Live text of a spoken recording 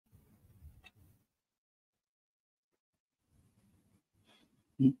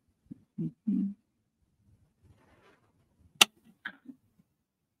Don't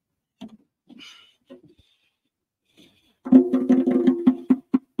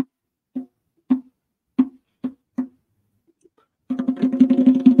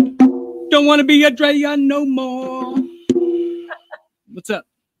want to be Andrea no more. What's up?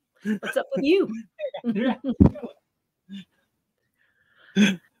 What's up with you?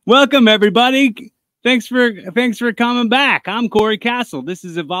 Welcome, everybody. Thanks for coming back. I'm Cory Kastle. This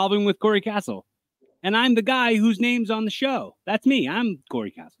is Evolving with Cory Kastle. And I'm the guy whose name's on the show. That's me. I'm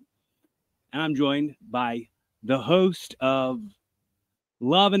Cory Kastle. And I'm joined by the host of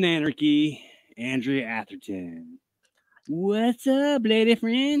Love and Anarchy, Andrea Atherton. What's up, lady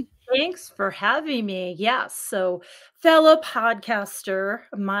friend? Thanks for having me. Yes. So, fellow podcaster,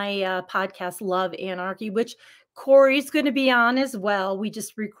 my podcast, Love Anarchy, which Cory's going to be on as well. We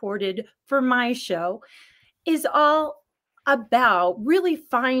just recorded for my show, is all about really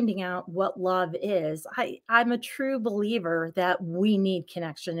finding out what love is. I'm a true believer that we need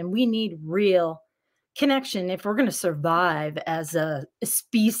connection and we need real connection if we're going to survive as a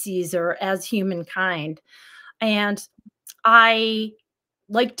species or as humankind. And I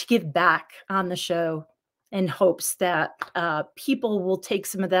like to give back on the show in hopes that people will take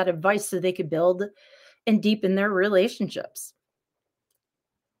some of that advice so they could build and deepen their relationships.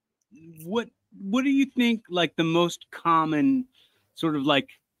 What do you think, like, the most common sort of, like,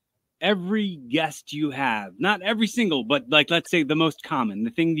 every guest you have, not every single, but, like, let's say the most common, the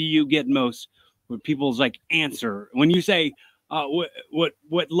thing that you get most where people's, like, answer when you say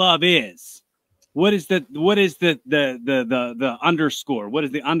what love is? What is the underscore? What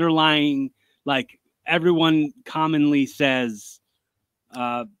is the underlying, like, everyone commonly says,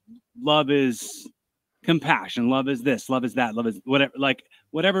 love is compassion, love is this, love is that, love is whatever, like,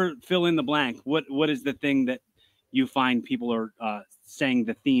 whatever, fill in the blank. What is the thing that you find people are saying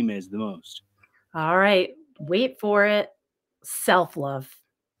the theme is the most? All right, wait for it. Self-love.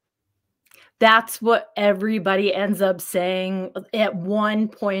 That's what everybody ends up saying at one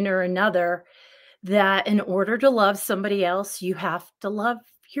point or another, that in order to love somebody else, you have to love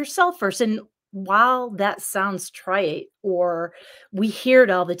yourself first. And while that sounds trite, or we hear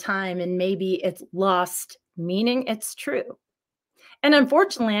it all the time and maybe it's lost meaning, it's true. And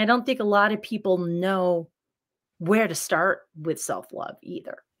unfortunately, I don't think a lot of people know where to start with self-love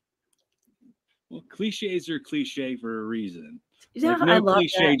either. Well, cliches are cliche for a reason. Yeah, like, no I love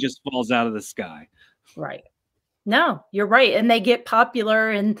cliche that. just falls out of the sky. Right. No, you're right. And they get popular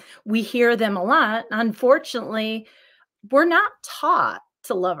and we hear them a lot. Unfortunately, we're not taught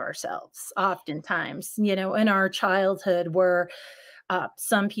to love ourselves oftentimes, in our childhood, where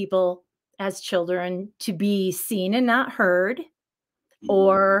some people as children to be seen and not heard,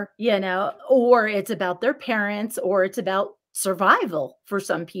 or, or it's about their parents, or it's about survival for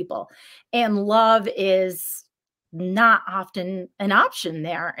some people. And love is not often an option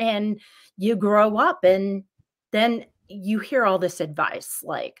there. And you grow up and then you hear all this advice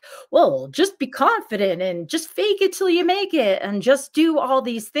like, well, just be confident and just fake it till you make it and just do all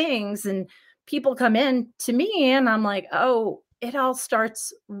these things. And people come in to me and I'm like, oh, it all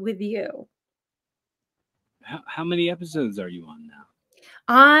starts with you. How many episodes are you on now?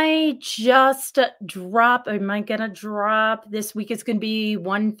 I just dropped, am I going to drop this week? It's going to be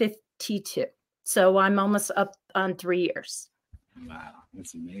 152. So I'm almost up on 3 years. Wow,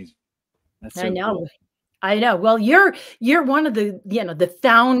 that's amazing. That's so I know. Cool. I know. Well, you're one of the, the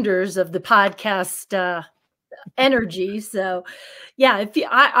founders of the podcast energy. So yeah,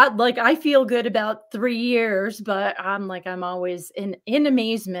 I feel good about 3 years, but I'm always in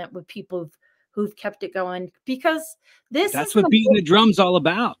amazement with people who've kept it going, because that's what beating the drum's all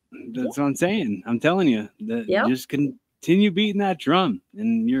about. That's what I'm saying. I'm telling you that just continue beating that drum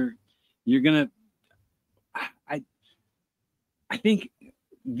and you're gonna, I think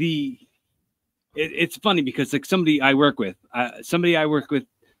it's funny because, like, somebody I work with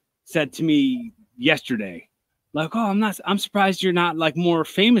said to me yesterday, like, oh, I'm surprised you're not, like, more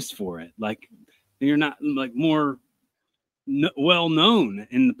famous for it. Like, you're not, like, more well known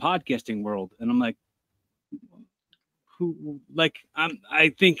in the podcasting world. And I'm like, who, like,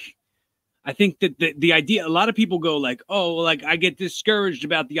 I think that the idea, a lot of people go like, oh, like, I get discouraged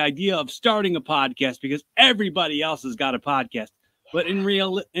about the idea of starting a podcast because everybody else has got a podcast. But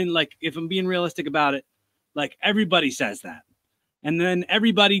like, if I'm being realistic about it, like, everybody says that. And then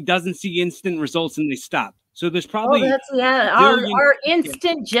everybody doesn't see instant results and they stop. So there's probably our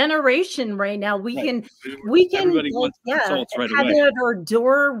instant generation right now. We can everybody wants results right away. Have it at our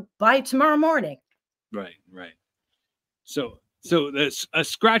door by tomorrow morning. Right. So a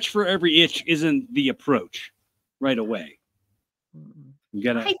scratch for every itch isn't the approach right away. You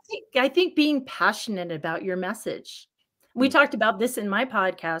gotta. I think being passionate about your message. We talked about this in my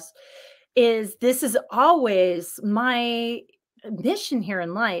podcast. This is always my mission here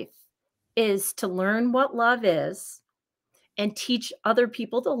in life, is to learn what love is and teach other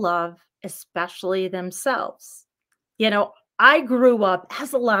people to love, especially themselves. You know, I grew up,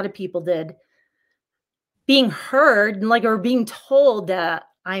 as a lot of people did, being heard and like, or being told that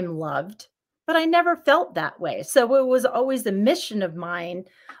I'm loved, but I never felt that way. So it was always the mission of mine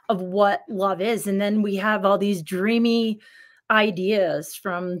of what love is. And then we have all these dreamy ideas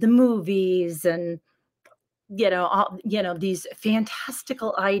from the movies and these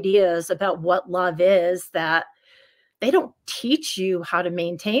fantastical ideas about what love is, that they don't teach you how to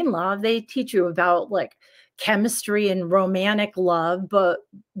maintain love. They teach you about like chemistry and romantic love. But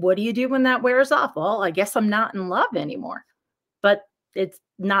what do you do when that wears off? Well, I guess I'm not in love anymore. But it's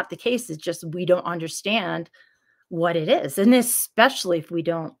not the case. It's just we don't understand what it is. And especially if we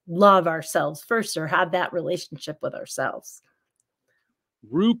don't love ourselves first or have that relationship with ourselves.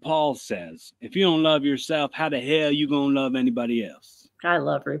 RuPaul says, if you don't love yourself, how the hell you gonna love anybody else? I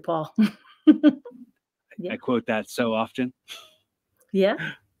love RuPaul. I quote that so often. Yeah.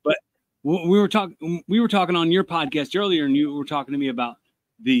 But we were talking on your podcast earlier, and you were talking to me about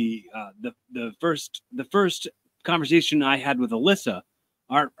the first conversation I had with Alyssa.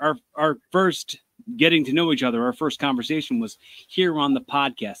 Our first getting to know each other, our first conversation was here on the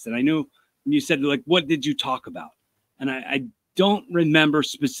podcast. And I knew you said, like, what did you talk about? And I don't remember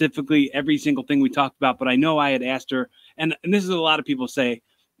specifically every single thing we talked about, but I know I had asked her, and this is a lot of people say,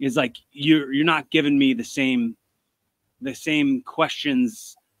 is like, you're not giving me the same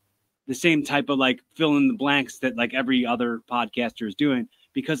questions, the same type of like fill in the blanks that like every other podcaster is doing,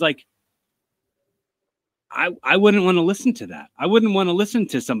 because like I wouldn't want to listen to that. I wouldn't want to listen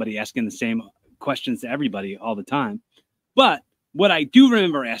to somebody asking the same questions to everybody all the time. But what I do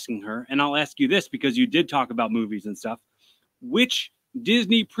remember asking her, and I'll ask you this because you did talk about movies and stuff, which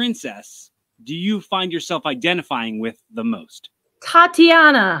Disney princess do you find yourself identifying with the most?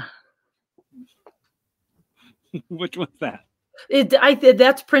 Tatiana. Which one's that?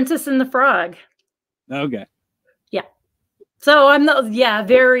 That's Princess and the Frog. Okay. Yeah. So I'm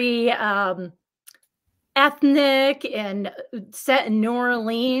very ethnic and set in New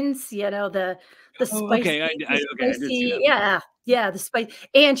Orleans. You know, the spicy, the spice,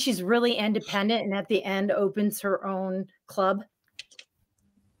 and she's really independent, and at the end opens her own club.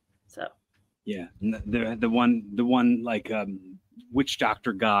 So yeah, the one like witch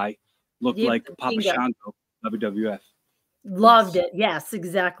doctor guy looked like Papa Shango, WWF. Loved it. Yes,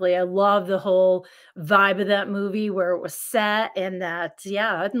 exactly. I love the whole vibe of that movie, where it was set, and that,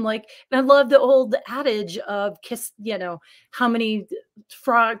 yeah. And I love the old adage of kiss, how many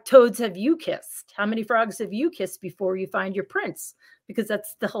toads have you kissed? How many frogs have you kissed before you find your prince? Because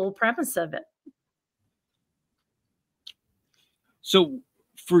that's the whole premise of it. So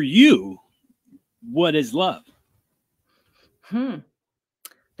for you, what is love?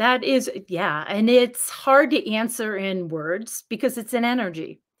 That is, yeah. And it's hard to answer in words because it's an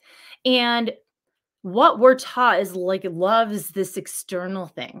energy. And what we're taught is like love is this external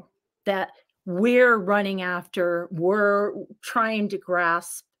thing that we're running after, we're trying to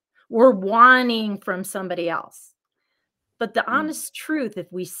grasp, we're wanting from somebody else. But the honest truth,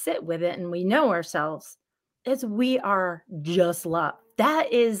 if we sit with it and we know ourselves, is we are just love.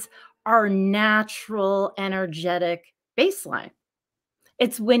 That is our natural, energetic baseline.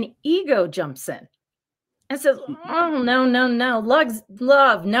 It's when ego jumps in and says, oh, no,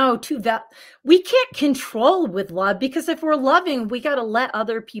 love, no, to that. We can't control with love, because if we're loving, we got to let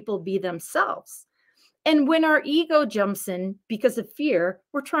other people be themselves. And when our ego jumps in because of fear,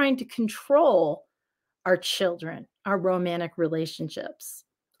 we're trying to control our children, our romantic relationships,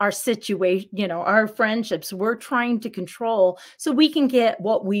 our situation, our friendships. We're trying to control so we can get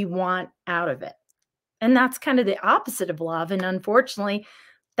what we want out of it. And that's kind of the opposite of love. And unfortunately,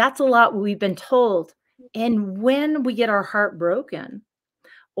 that's a lot we've been told. And when we get our heart broken,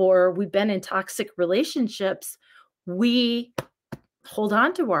 or we've been in toxic relationships, we hold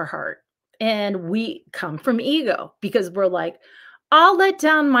on to our heart, and we come from ego, because we're like, I'll let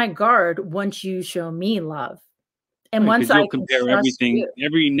down my guard once you show me love. And once I compare everything,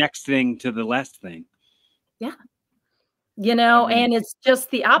 every next thing to the last thing. Yeah. And it's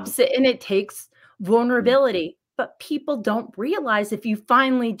just the opposite. And it takes vulnerability. But people don't realize, if you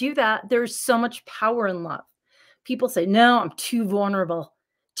finally do that, there's so much power in love. People say, no, I'm too vulnerable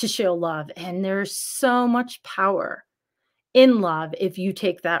to show love. And there's so much power in love if you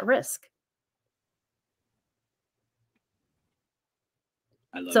take that risk.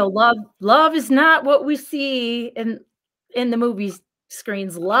 So love is not what we see in the movies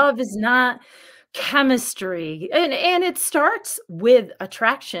screens. Love is not chemistry. And it starts with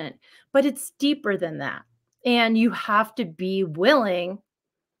attraction, but it's deeper than that. And you have to be willing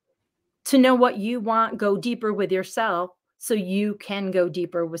to know what you want, go deeper with yourself so you can go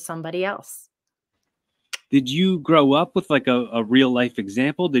deeper with somebody else. Did you grow up with like a real life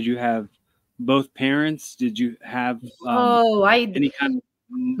example? Did you have both parents? Did you have Oh, any kind of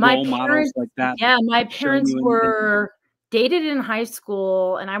my role models parents, like that yeah, my showing parents you anything? were dated in high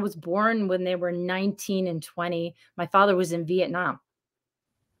school, and I was born when they were 19 and 20. My father was in Vietnam.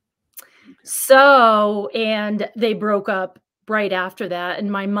 Okay. So, and they broke up right after that. And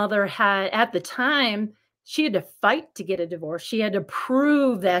my mother had, at the time, she had to fight to get a divorce. She had to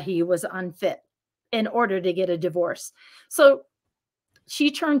prove that he was unfit in order to get a divorce. So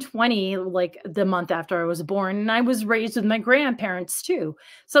she turned 20 like the month after I was born. And I was raised with my grandparents too.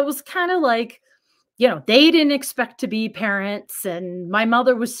 So it was kind of like, they didn't expect to be parents. And my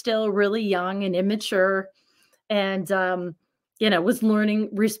mother was still really young and immature. And was learning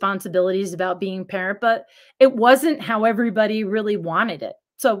responsibilities about being a parent, but it wasn't how everybody really wanted it.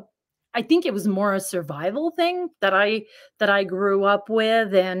 So I think it was more a survival thing that I grew up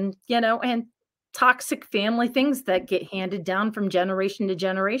with, and toxic family things that get handed down from generation to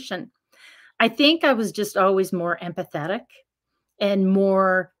generation. I think I was just always more empathetic and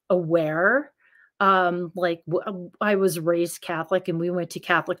more aware. I was raised Catholic and we went to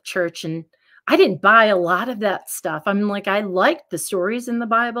Catholic church, and I didn't buy a lot of that stuff. I'm like, I liked the stories in the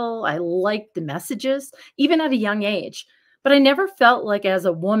Bible. I liked the messages, even at a young age. But I never felt like as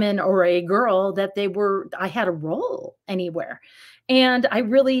a woman or a girl that I had a role anywhere. And I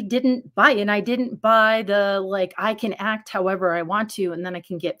really didn't buy it. And I didn't buy like, I can act however I want to, and then I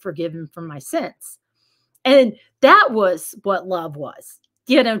can get forgiven from my sins. And that was what love was,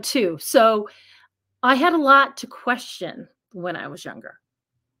 too. So I had a lot to question when I was younger.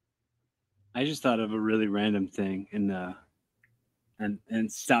 I just thought of a really random thing, and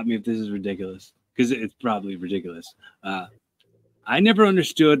stop me if this is ridiculous, because it's probably ridiculous. I never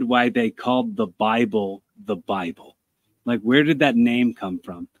understood why they called the Bible the Bible. Like, where did that name come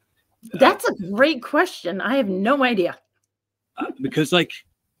from? That's a great question. I have no idea. Because like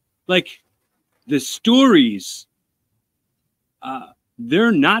the stories,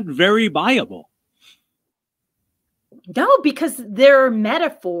 they're not very viable. No, because they're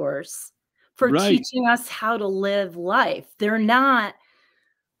metaphors for Right. teaching us how to live life. They're not,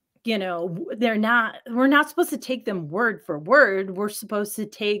 we're not supposed to take them word for word. We're supposed to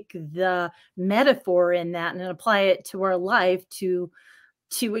take the metaphor in that and apply it to our life to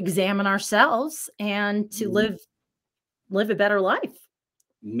examine ourselves and to live a better life.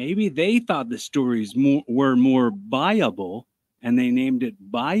 Maybe they thought the stories were more viable, and they named it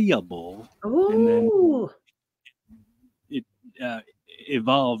Bible. Ooh. And then it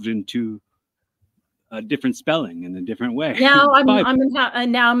evolved into a different spelling in a different way. Now I'm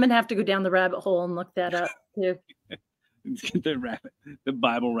gonna have to go down the rabbit hole and look that up too. The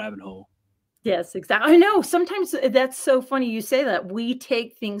Bible rabbit hole. Yes, exactly. I know. Sometimes that's so funny you say that. We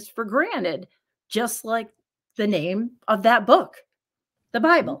take things for granted, just like the name of that book, the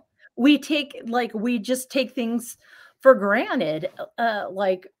Bible. We just take things for granted,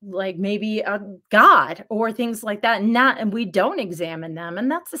 like maybe God or things like that, and we don't examine them.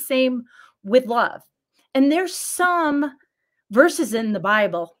 And that's the same with love. And there's some verses in the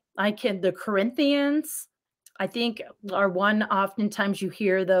Bible. The Corinthians, I think, are one. Oftentimes you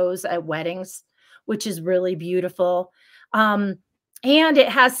hear those at weddings, which is really beautiful. And it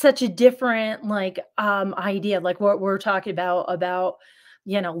has such a different idea, like what we're talking about,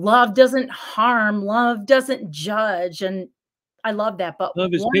 love doesn't harm, love doesn't judge. And I love that. But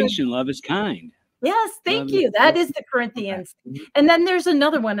love is patient, love is kind. Yes, thank you. That is the Corinthians. And then there's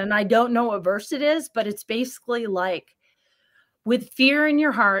another one, and I don't know what verse it is, but it's basically like, with fear in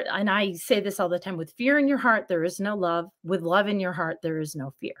your heart, and I say this all the time, with fear in your heart, there is no love. With love in your heart, there is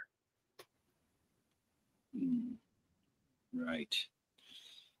no fear. Right.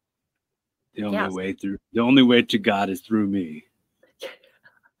 The only way to God is through me.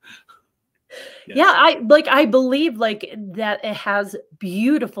 Yes. Yeah, I believe that it has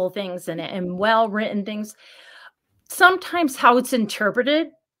beautiful things in it and well-written things. Sometimes how it's interpreted,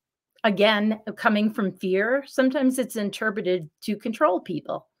 again, coming from fear, sometimes it's interpreted to control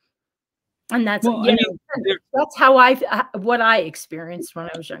people. And that's, that's how what I experienced when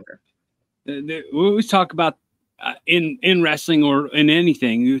I was younger. We always talk about in wrestling or in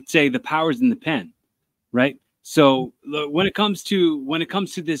anything, you'd say the power's in the pen, right? So when it comes to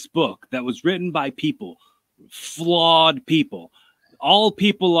this book that was written by people, flawed people, all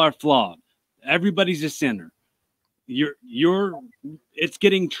people are flawed. Everybody's a sinner. it's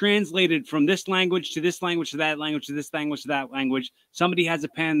getting translated from this language to this language to that language to this language to that language. Somebody has a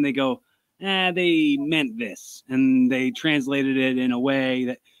pen, they go, they meant this, and they translated it in a way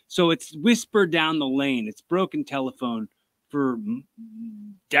that, so it's whispered down the lane. It's broken telephone for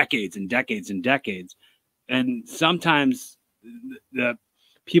decades and decades and decades. And sometimes the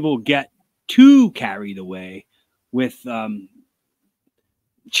people get too carried away with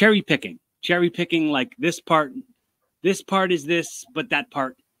cherry picking, like this part is this, but that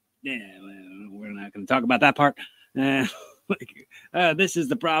part, we're not going to talk about that part. This is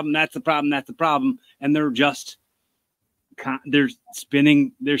the problem, that's the problem, that's the problem. And they're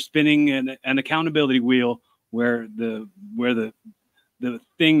spinning an accountability wheel where the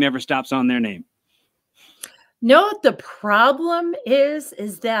thing never stops on their name. No, what the problem is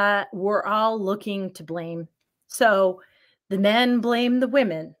that we're all looking to blame. So the men blame the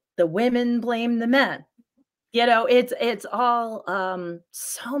women blame the men. You know, it's all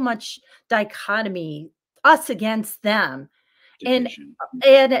so much dichotomy, us against them. Division.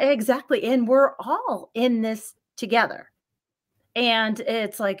 And exactly. And we're all in this together. And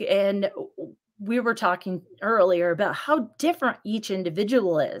it's like, and we were talking earlier about how different each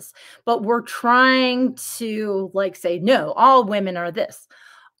individual is, but we're trying to like say, no, all women are this,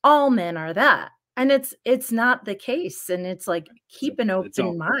 all men are that. And it's not the case. And it's like, keep an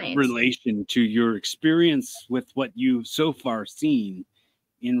open mind. Relation to your experience with what you've so far seen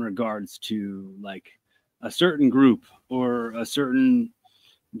in regards to like a certain group or a certain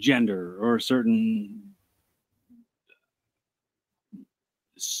gender or a certain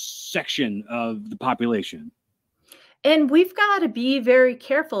section of the population. And we've got to be very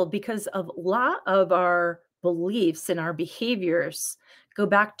careful because of a lot of our beliefs and our behaviors go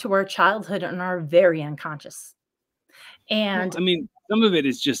back to our childhood and are very unconscious. And well, I mean, some of it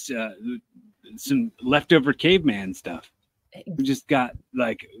is just some leftover caveman stuff. We just got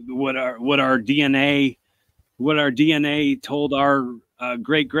like what our DNA told our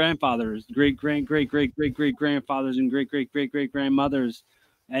great grandfathers, great grandfathers, and great grandmothers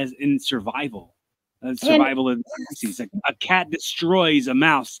as in survival. Survival of the species. Like a cat destroys a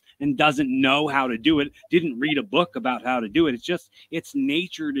mouse and doesn't know how to do it. Didn't read a book about how to do it. It's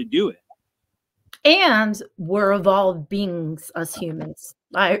nature to do it. And we're evolved beings, us humans.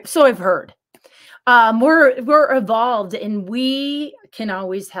 So I've heard. We're evolved, and we can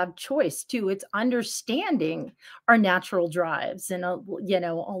always have choice too. It's understanding our natural drives, and a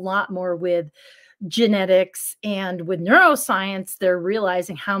lot more with genetics and with neuroscience. They're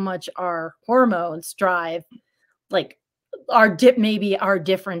realizing how much our hormones drive, like maybe our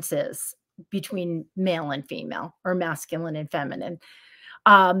differences between male and female or masculine and feminine.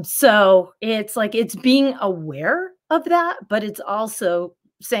 So it's like, it's being aware of that, but it's also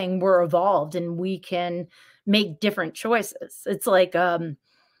saying we're evolved and we can make different choices. It's like a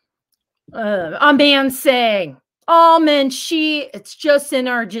man saying, all men cheat, it's just in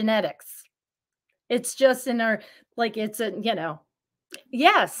our genetics. It's just in our, like, it's a,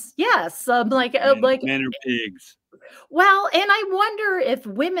 yes. Like men are pigs. Well, and I wonder if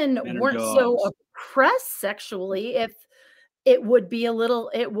women weren't so oppressed sexually, if it would be a little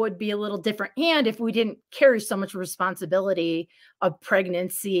different. And if we didn't carry so much responsibility of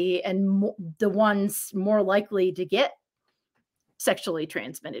pregnancy and the ones more likely to get sexually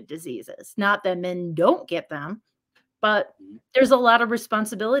transmitted diseases, not that men don't get them, but there's a lot of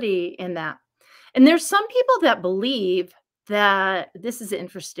responsibility in that. And there's some people that believe that, this is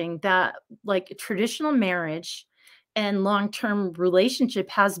interesting, that like traditional marriage and long-term relationship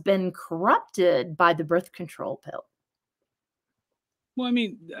has been corrupted by the birth control pill. Well, I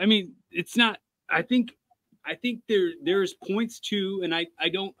mean, it's not. I think there's points to, and I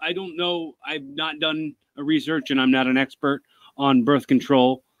don't know. I've not done a research, and I'm not an expert on birth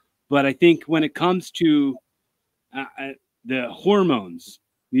control, but I think when it comes to the hormones,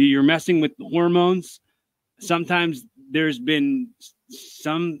 you're messing with the hormones. Sometimes there's been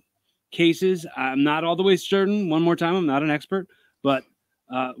some cases. I'm not all the way certain. One more time, I'm not an expert, but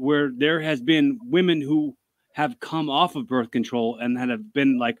where there has been women who have come off of birth control and have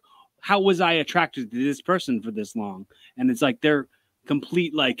been like, how was I attracted to this person for this long? And it's like their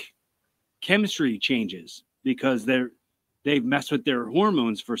complete like chemistry changes because they've messed with their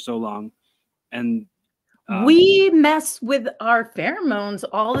hormones for so long. And we mess with our pheromones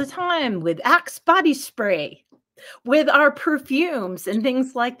all the time with Axe body spray, with our perfumes and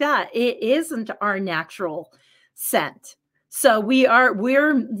things like that. It isn't our natural scent. So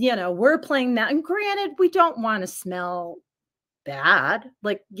we're playing that. And granted, we don't want to smell bad,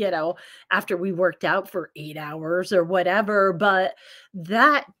 like, after we worked out for 8 hours or whatever, but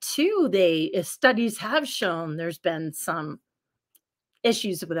that too, studies have shown there's been some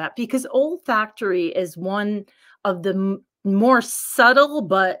issues with that because olfactory is one of the more subtle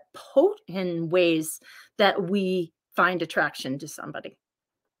but potent ways that we find attraction to somebody.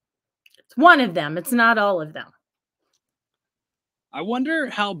 It's one of them. It's not all of them. I wonder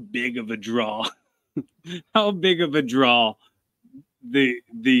how big of a draw, how big of a draw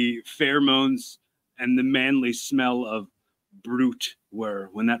the pheromones and the manly smell of Brute were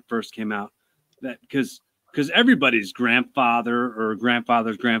when that first came out. That because everybody's grandfather or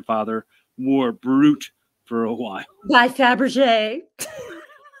grandfather's grandfather wore Brute for a while. By Fabergé.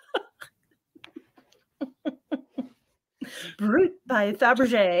 Brute by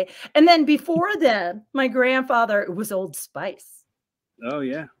Fabergé. And then before then, my grandfather, it was Old Spice. Oh,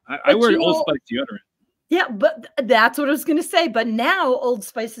 yeah. I wear Old Spice deodorant. Yeah, but that's what I was going to say. But now Old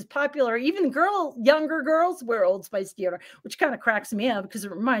Spice is popular. Even younger girls wear Old Spice deodorant, which kind of cracks me up because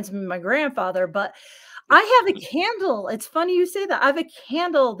it reminds me of my grandfather. But I have a candle. It's funny you say that. I have a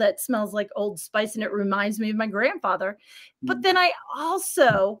candle that smells like Old Spice, and it reminds me of my grandfather. But then I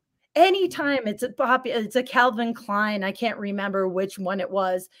also, anytime it's a Calvin Klein, I can't remember which one it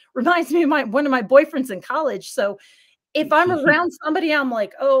was, reminds me of one of my boyfriends in college. So if I'm around somebody, I'm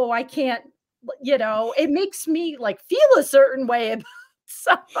like, oh, I can't. It makes me like feel a certain way about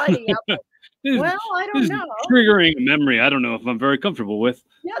somebody. Like, well, I don't know. Triggering a memory I don't know if I'm very comfortable with.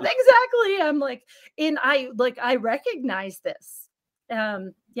 Yeah, exactly. I'm like, I recognize this. Yeah,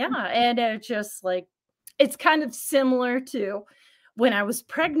 and it's just like, it's kind of similar to when I was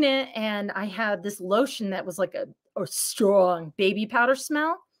pregnant and I had this lotion that was like a strong baby powder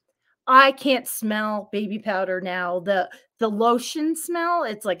smell. I can't smell baby powder now. The lotion smell,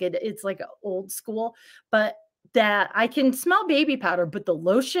 it's like an old school, but that I can smell baby powder, but the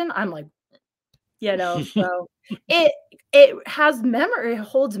lotion, I'm like, so it has memory, it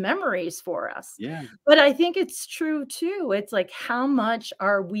holds memories for us. Yeah. But I think it's true too. It's like, how much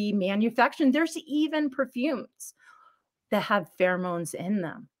are we manufacturing? There's even perfumes that have pheromones in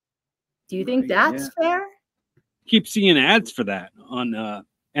them. Do you think that's fair? Keep seeing ads for that on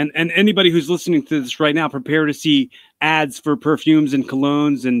and anybody who's listening to this right now, prepare to see ads for perfumes and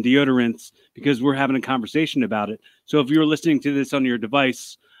colognes and deodorants because we're having a conversation about it. So if you're listening to this on your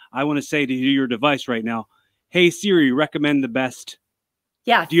device, I want to say to your device right now, hey Siri, recommend the best.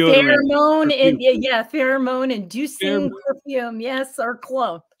 Yeah, pheromone inducing perfume, yes, or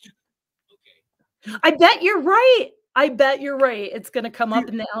cologne. Okay. I bet you're right. It's going to come up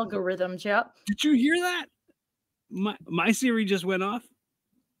in the algorithms. Yeah. Did you hear that? My Siri just went off.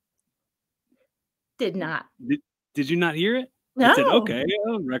 Did not. Did you not hear it? No. It said, okay,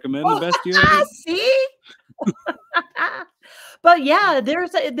 I'll recommend the best deodorant. See? But yeah,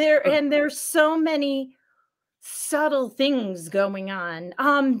 there's so many subtle things going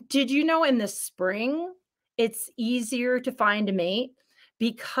on. Did you know in the spring it's easier to find a mate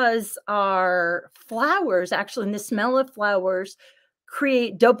because our flowers, actually, in the smell of flowers,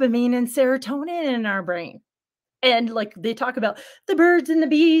 create dopamine and serotonin in our brain. And like they talk about the birds and the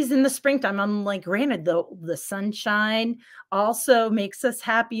bees in the springtime. I'm like, granted, the sunshine also makes us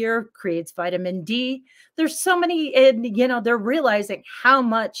happier, creates vitamin D. There's so many, and they're realizing how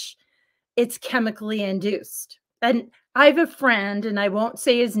much it's chemically induced. And I have a friend, and I won't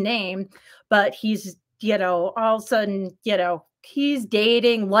say his name, but he's, all of a sudden, he's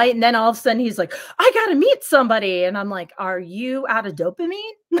dating light, and then all of a sudden he's like, I gotta meet somebody. And I'm like, are you out of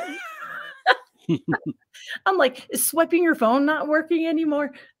dopamine? I'm like, is swiping your phone not working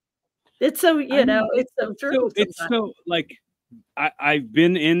anymore? It's so, it's so true. It's so like, I've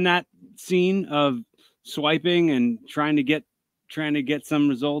been in that scene of swiping and trying to get some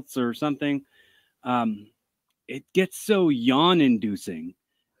results or something. It gets so yawn inducing,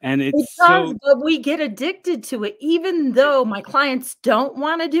 and it does, but we get addicted to it, even though my clients don't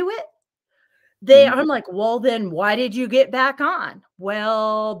want to do it. I'm like, well, then why did you get back on?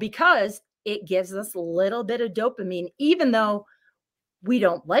 Well, because it gives us a little bit of dopamine, even though we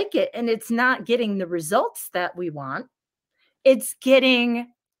don't like it, and it's not getting the results that we want. It's getting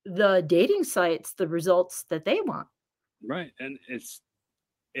the dating sites the results that they want. Right. And it's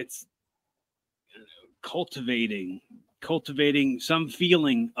cultivating some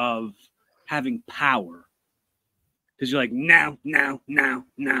feeling of having power. Because you're like, now.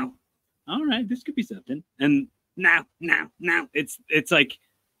 All right, this could be something. And now. It's like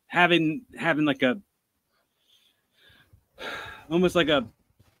having like almost like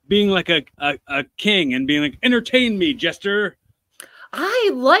being like a king and being like, entertain me, jester.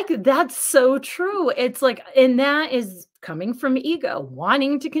 I like that's so true. It's like, and that is coming from ego,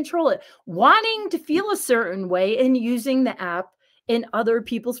 wanting to control it, wanting to feel a certain way, and using the app in other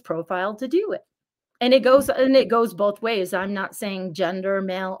people's profile to do it. And it goes both ways. I'm not saying gender,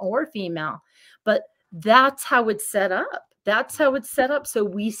 male or female, but that's how it's set up. That's how it's set up. So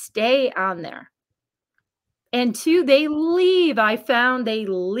we stay on there. And two, I found they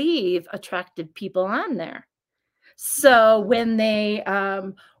leave attractive people on there. So when they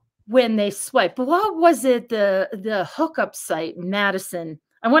swipe, what was it? The hookup site, Madison.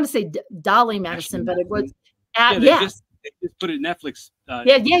 I want to say Dolly Madison, but it was they just put it Netflix.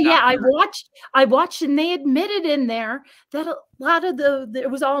 Yeah. I watched, and they admitted in there that a lot of it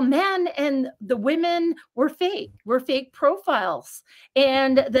was all men, and the women were fake profiles,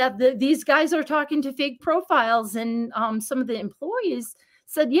 and that these guys are talking to fake profiles, and some of the employees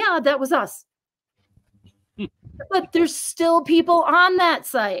said, yeah, that was us. But there's still people on that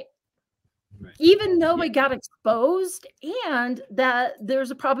site. Right. Even though it got exposed, and that there's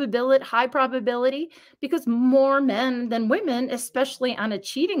a high probability, because more men than women, especially on a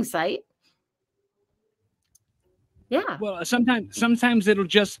cheating site. Yeah. Well, sometimes it'll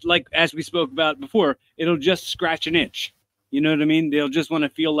just, like, as we spoke about before, it'll just scratch an itch. You know what I mean? They'll just want to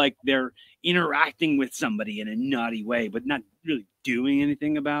feel like they're interacting with somebody in a naughty way, but not really doing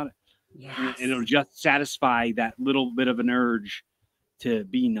anything about it. Yes. It'll just satisfy that little bit of an urge to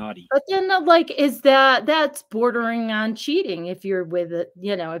be naughty. But then, like, that's bordering on cheating if you're with it,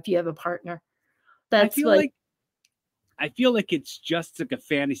 if you have a partner. I feel like it's just like a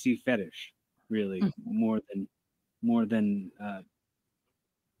fantasy fetish, really, more than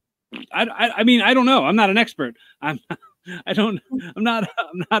I mean, I don't know. I'm not an expert. I'm not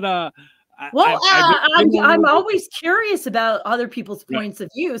I'm always curious about other people's points of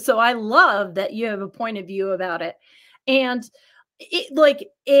view. So I love that you have a point of view about it. And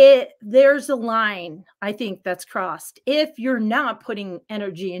there's a line, I think, that's crossed if you're not putting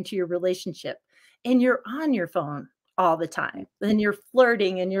energy into your relationship and you're on your phone all the time, then you're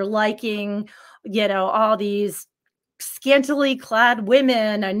flirting and you're liking, all these scantily clad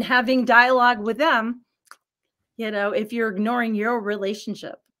women and having dialogue with them, if you're ignoring your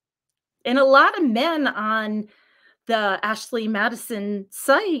relationship. And a lot of men on the Ashley Madison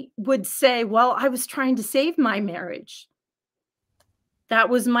site would say, well, I was trying to save my marriage. That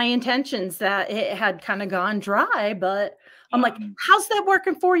was my intentions, that it had kind of gone dry, but I'm like, how's that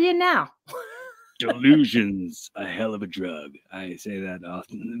working for you now? Delusion's a hell of a drug. I say that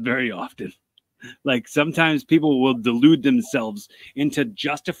very often. Like, sometimes people will delude themselves into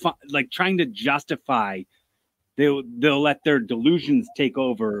trying to justify. They'll let their delusions take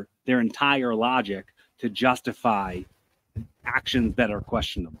over their entire logic to justify actions that are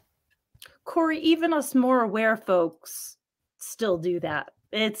questionable. Cory, even us more aware folks still do that.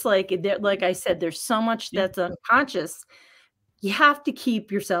 It's like I said, there's so much that's unconscious. You have to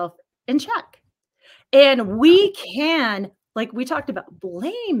keep yourself in check. And we can, like we talked about,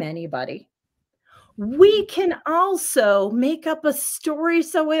 blame anybody. We can also make up a story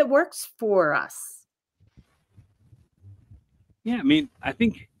so it works for us. Yeah, I mean, I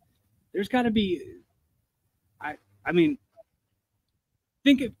think there's got to be, I mean,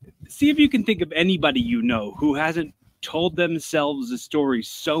 see if you can think of anybody who hasn't told themselves a story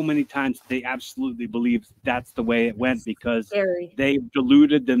so many times that they absolutely believe that's the way it went, because they've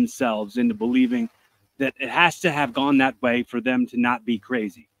deluded themselves into believing that it has to have gone that way for them to not be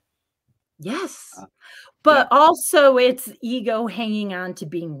crazy. Yes. But also it's ego hanging on to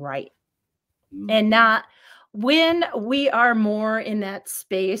being right. And not when we are more in that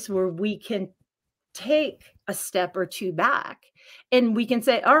space where we can take a step or two back and we can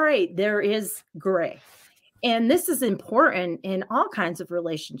say, all right, there is gray. And this is important in all kinds of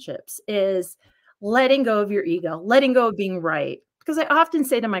relationships, is letting go of your ego, letting go of being right. Because I often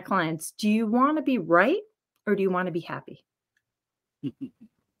say to my clients, do you want to be right or do you want to be happy?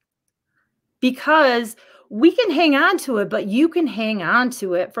 Because we can hang on to it, but you can hang on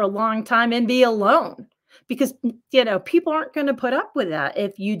to it for a long time and be alone, because, people aren't going to put up with that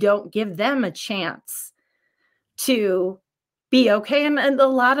if you don't give them a chance to be okay. And a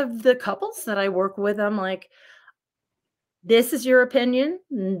lot of the couples that I work with, I'm like, this is your opinion.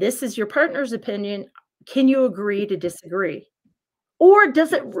 This is your partner's opinion. Can you agree to disagree? Or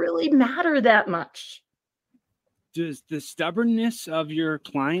does it really matter that much? Does the stubbornness of your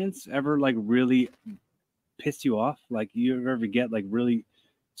clients ever really piss you off? Like, you ever get really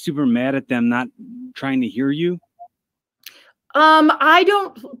super mad at them not trying to hear you?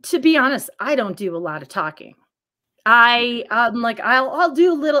 To be honest, I don't do a lot of talking. I'll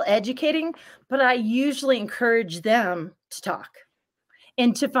do a little educating, but I usually encourage them to talk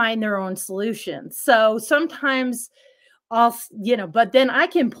and to find their own solutions. So sometimes I'll, but then I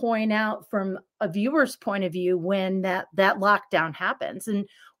can point out from a viewer's point of view when that lockdown happens. And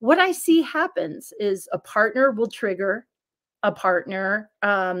what I see happens is a partner will trigger a partner,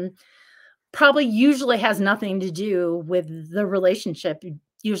 probably usually has nothing to do with the relationship,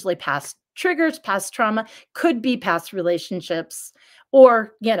 usually past triggers, past trauma, could be past relationships,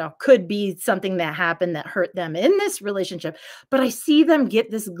 or, could be something that happened that hurt them in this relationship. But I see them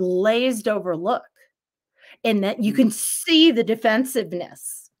get this glazed over look, and that you can see the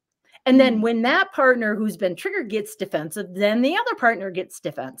defensiveness. And then when that partner who's been triggered gets defensive, then the other partner gets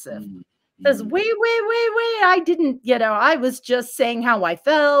defensive. Says, wait, I didn't, I was just saying how I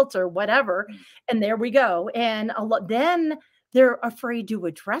felt or whatever. And there we go. And then they're afraid to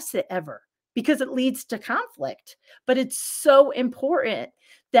address it ever, because it leads to conflict. But it's so important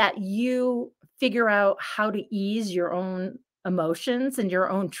that you figure out how to ease your own emotions and your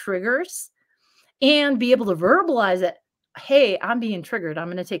own triggers and be able to verbalize it. Hey, I'm being triggered. I'm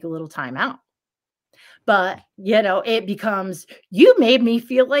going to take a little time out. But, it becomes, you made me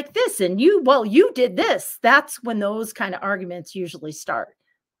feel like this, and you did this. That's when those kind of arguments usually start.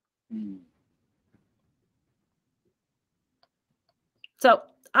 So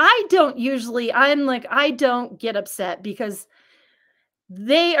I don't get upset, because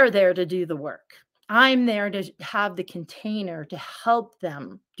they are there to do the work. I'm there to have the container to help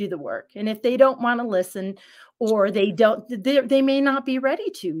them do the work. And if they don't want to listen, or they may not be ready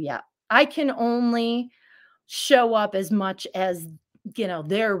to yet, I can only show up as much as,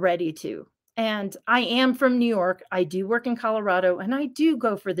 they're ready to. And I am from New York. I do work in Colorado, and I do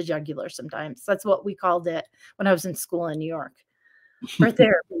go for the jugular sometimes. That's what we called it when I was in school in New York for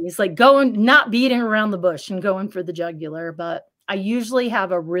therapy. It's like not beating around the bush and going for the jugular. But I usually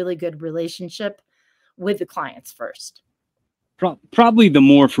have a really good relationship with the clients first. Probably the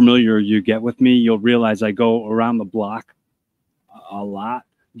more familiar you get with me, you'll realize I go around the block a lot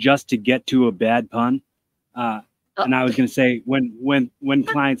just to get to a bad pun. And I was going to say, when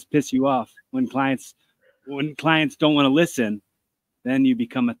clients piss you off, when clients don't want to listen, then you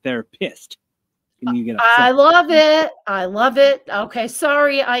become a therapist. And you get upset. I love it. I love it. Okay,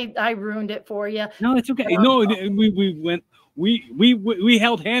 sorry, I ruined it for you. No, it's okay. No, we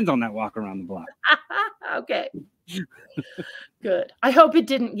held hands on that walk around the block. Okay. Good. I hope it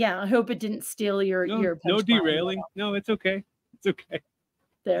didn't. Yeah, I hope it didn't steal your. No derailing. No, it's okay. It's okay.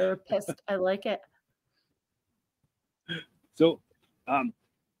 Therapist. I like it. So,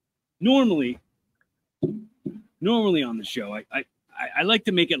 normally on the show, I like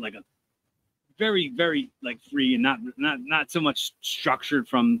to make it like a very, very like free and not so much structured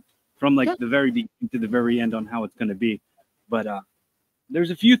from like the very beginning to the very end on how it's going to be. But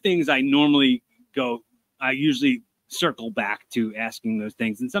there's a few things I usually circle back to asking those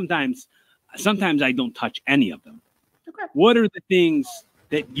things. And sometimes I don't touch any of them. Okay. What are the things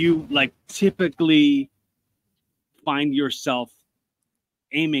that you like typically find yourself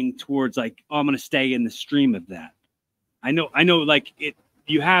aiming towards, like, oh, I'm going to stay in the stream of that? I know like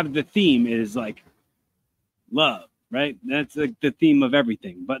you have the theme is like love, right? That's like the theme of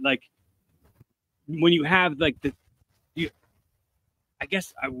everything. But like when you have like I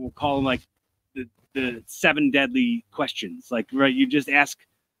guess I will call them like the 7 deadly questions, like, right? You just ask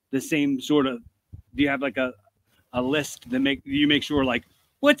the same sort of, do you have like a list that make sure, like,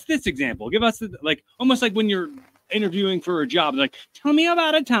 what's this example? Give us like, almost like when you're interviewing for a job, like, tell me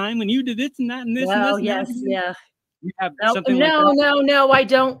about a time when you did this and that and this. Well, and this. Yes. And that. Yeah. You have something like that? No, I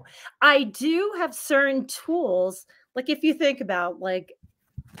don't. I do have certain tools. Like if you think about like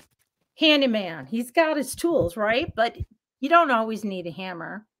handyman, he's got his tools, right? But you don't always need a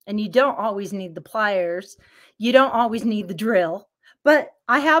hammer, and you don't always need the pliers. You don't always need the drill, but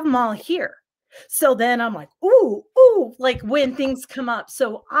I have them all here. So then I'm like, ooh, like when things come up.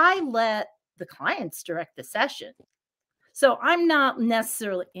 So I let the clients direct the session. So I'm not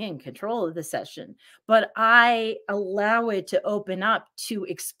necessarily in control of the session, but I allow it to open up to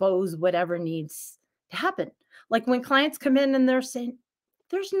expose whatever needs to happen. Like when clients come in and they're saying,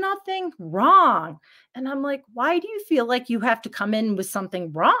 there's nothing wrong. And I'm like, why do you feel like you have to come in with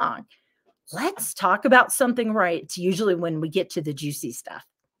something wrong? Let's talk about something right. It's usually when we get to the juicy stuff.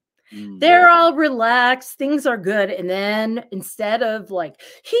 They're all relaxed. Things are good. And then instead of like,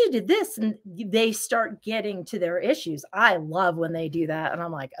 he did this, and they start getting to their issues. I love when they do that. And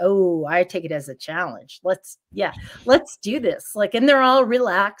I'm like, oh, I take it as a challenge. Let's do this. Like, and they're all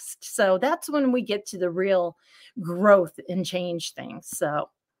relaxed. So that's when we get to the real growth and change things. So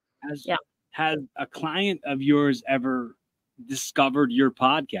has a client of yours ever discovered your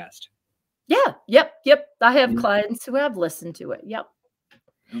podcast? Yeah. Yep. I have clients who have listened to it. Yep.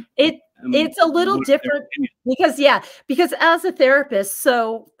 It's a little different because as a therapist,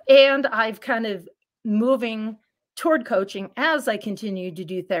 and I've kind of moving toward coaching as I continue to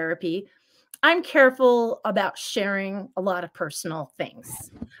do therapy. I'm careful about sharing a lot of personal things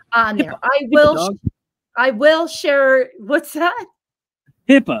on there. I will share. What's that?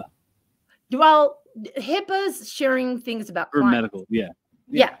 HIPAA. Well, HIPAA's sharing things about or clients. medical.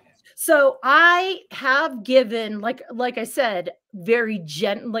 Yeah. So I have given, like I said,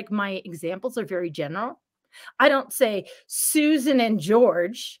 like my examples are very general. I don't say Susan and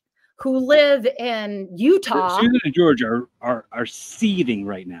George who live in Utah. Susan and George are seething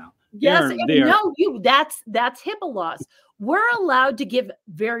right now. Yes, that's HIPAA laws. We're allowed to give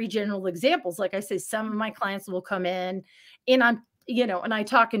very general examples. Like I say, some of my clients will come in and and I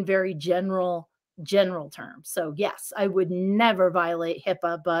talk in very general terms. So yes, I would never violate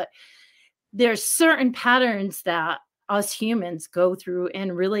HIPAA, but there's certain patterns that us humans go through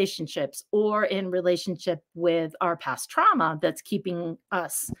in relationships or in relationship with our past trauma that's keeping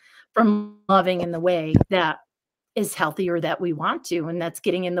us from loving in the way that is healthy or that we want to, and that's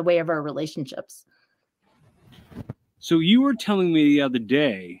getting in the way of our relationships. So you were telling me the other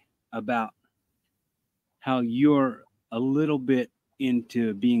day about how you're a little bit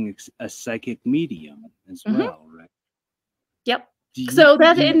into being a psychic medium as well, right? Yep. So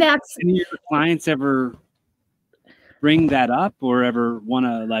that's any of your clients ever bring that up or ever want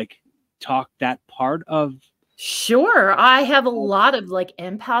to like talk that part of? Sure. I have a lot of like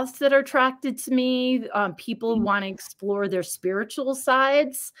empaths that are attracted to me. People want to explore their spiritual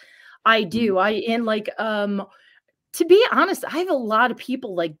sides. I do. To be honest, I have a lot of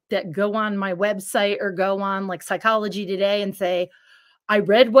people like that go on my website or go on like Psychology Today and say, I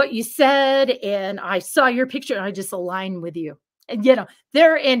read what you said and I saw your picture and I just align with you. And,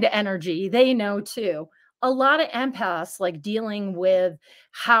 they're into energy. They know too. A lot of empaths like dealing with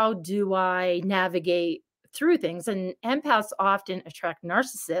how do I navigate through things, and empaths often attract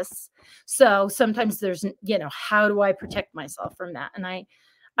narcissists. So sometimes there's, how do I protect myself from that? And I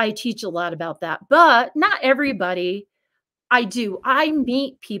teach a lot about that, but not everybody. I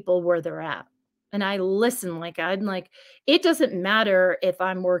meet people where they're at and I listen. It doesn't matter if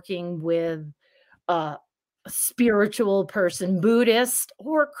I'm working with a spiritual person, Buddhist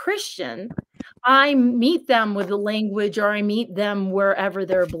or Christian. I meet them with the language, or I meet them wherever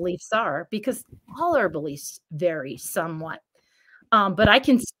their beliefs are, because all our beliefs vary somewhat. But I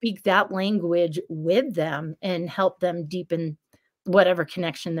can speak that language with them and help them deepen whatever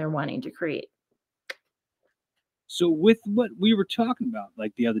connection they're wanting to create. So with what we were talking about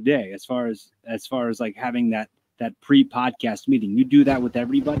like the other day, as far as like having that pre-podcast meeting, you do that with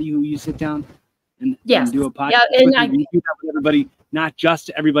everybody who you sit down and do a podcast with? You do that with everybody, not just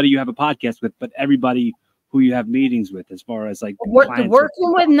everybody you have a podcast with, but everybody who you have meetings with, as far as like working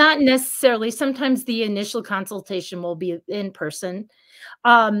with, not necessarily. Sometimes the initial consultation will be in person.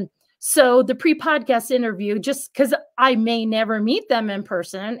 So the pre-podcast interview, just because I may never meet them in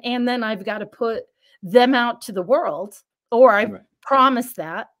person, and then I've got to put them out to the world, or I promise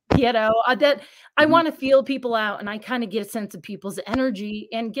that, that I want to feel people out, and I kind of get a sense of people's energy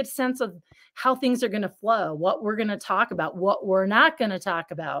and get a sense of how things are going to flow, what we're going to talk about, what we're not going to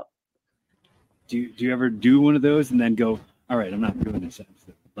talk about. Do you ever do one of those and then go, all right, I'm not doing this?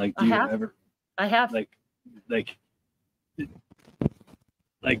 Like, do you ever? I have. Like,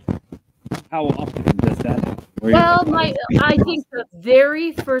 how often does that happen? Well, I think the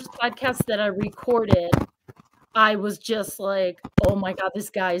very first podcast that I recorded, I was just like, oh my God, this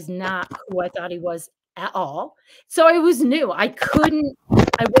guy is not who I thought he was at all. So it was new. I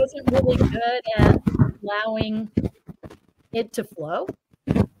wasn't really good at allowing it to flow.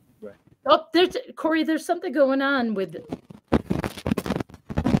 Right. Oh, Cory, there's something going on with.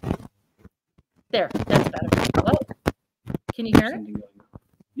 There, that's better. Oh, can you hear it?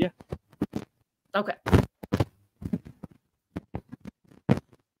 Yeah. Okay.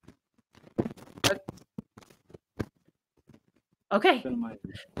 Okay.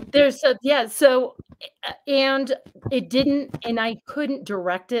 And it didn't, and I couldn't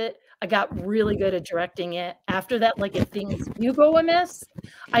direct it. I got really good at directing it. After that, like if things do go amiss,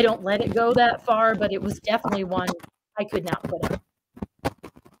 I don't let it go that far, but it was definitely one I could not put out.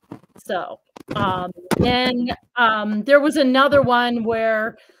 So, there was another one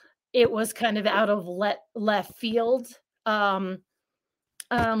where it was kind of out of left field. Let's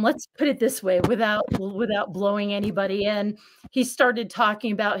put it this way, without blowing anybody in. He started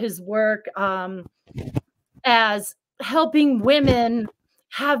talking about his work as helping women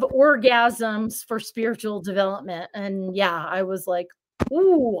have orgasms for spiritual development. And yeah, I was like,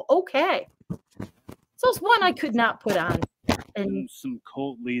 ooh, okay. So it's one I could not put on. And some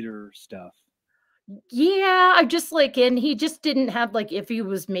cult leader stuff. yeah, I just like, and he just didn't have like, if he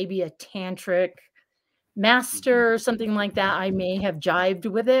was maybe a tantric master or something like that, I may have jived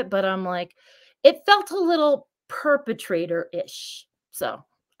with it, but I'm like, it felt a little perpetrator-ish. So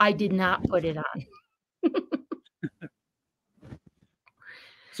I did not put it on.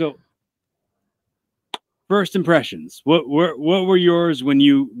 So first impressions. What were yours when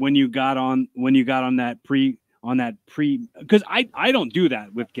you got on that pre because I don't do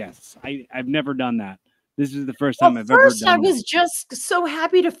that with guests. I've never done that. This is the first time I've ever First, I done that. was just so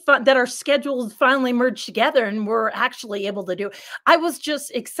happy that our schedules finally merged together and we're actually able to do it. I was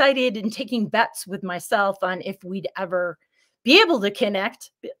just excited and taking bets with myself on if we'd ever be able to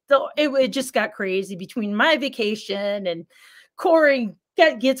connect. Though it just got crazy between my vacation and Cory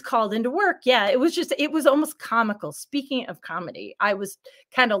gets called into work. Yeah, it was almost comical. Speaking of comedy, I was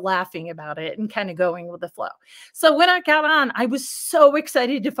kind of laughing about it and kind of going with the flow. So when I got on, I was so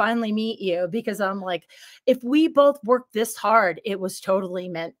excited to finally meet you because I'm like, if we both worked this hard, it was totally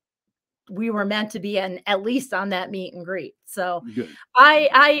meant. We were meant to be at least on that meet and greet. So Good.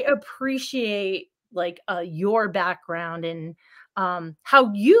 I appreciate like your background and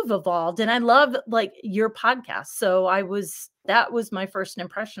how you've evolved, and I love like your podcast. So that was my first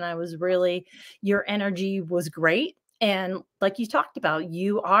impression. I was really, your energy was great, and like you talked about,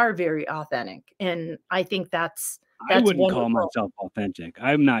 you are very authentic, and I think that's I wouldn't wonderful. call myself authentic.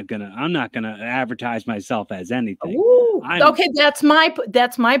 I'm not gonna advertise myself as anything. Ooh, okay, that's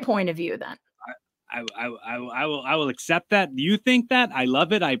my point of view then. I will accept that. You think that? I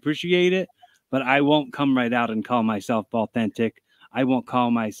love it. I appreciate it, but I won't come right out and call myself authentic. I won't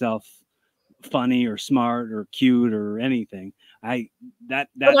call myself funny or smart or cute or anything. I'm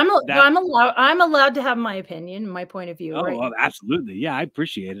allowed to have my opinion, my point of view. Oh, right? Absolutely. Yeah, I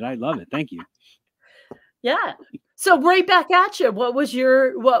appreciate it. I love it. Thank you. Yeah. So right back at you. What was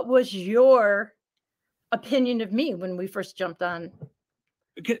your opinion of me when we first jumped on?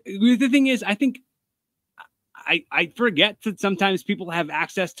 The thing is, I think I forget that sometimes people have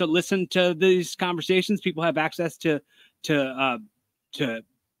access to listen to these conversations. People have access to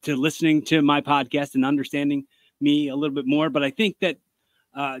listening to my podcast and understanding me a little bit more. But I think that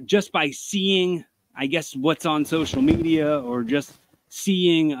just by seeing, I guess, what's on social media or just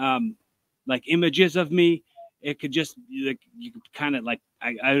seeing like images of me, it could just like, you could kind of like,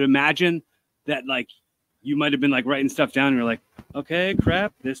 I would imagine that like you might have been like writing stuff down and you're like, okay,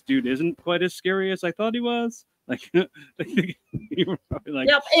 crap, this dude isn't quite as scary as I thought he was. Like, yep.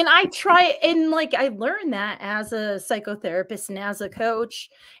 And I try, and like I learned that as a psychotherapist and as a coach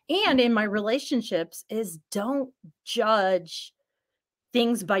and in my relationships is don't judge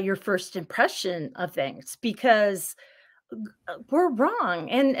things by your first impression of things, because we're wrong.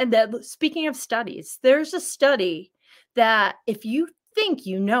 And that, speaking of studies, there's a study that if you think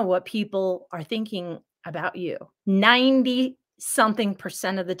you know what people are thinking about you, 90 something %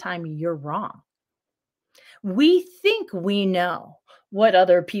 of the time you're wrong. We think we know what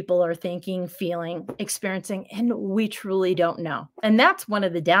other people are thinking, feeling, experiencing, and we truly don't know. And that's one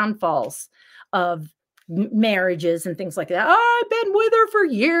of the downfalls of marriages and things like that. Oh, I've been with her for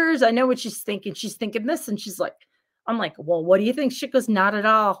years. I know what she's thinking. She's thinking this. And she's like, I'm like, well, what do you think? She goes, not at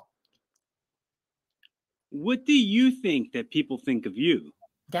all. What do you think that people think of you?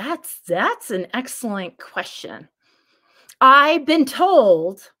 That's an excellent question. I've been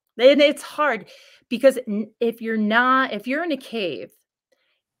told, and it's hard because if you're in a cave,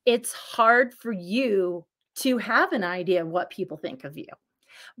 it's hard for you to have an idea of what people think of you.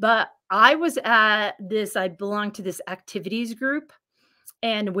 But I belonged to this activities group,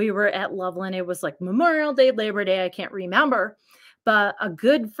 and we were at Loveland. It was like Memorial Day, Labor Day, I can't remember. But a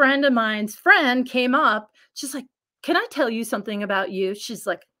good friend of mine's friend came up. She's like, can I tell you something about you? She's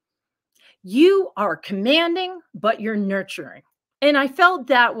like, you are commanding, but you're nurturing. And I felt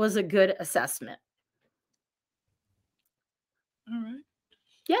that was a good assessment. All right.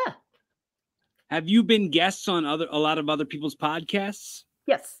 Yeah. Have you been guests on a lot of other people's podcasts?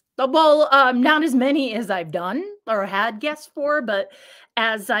 Yes. Well, not as many as I've done or had guests for, but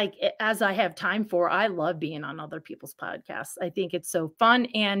as I have time for, I love being on other people's podcasts. I think it's so fun,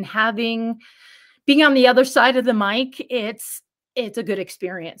 and being on the other side of the mic, it's a good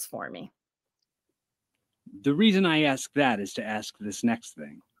experience for me. The reason I ask that is to ask this next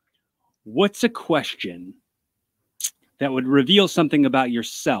thing. What's a question that would reveal something about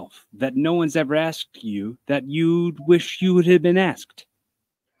yourself that no one's ever asked you that you'd wish you would have been asked?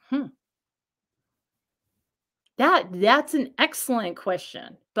 That's an excellent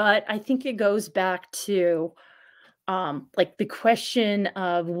question, but I think it goes back to like the question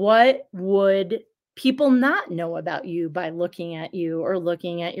of what would people not know about you by looking at you or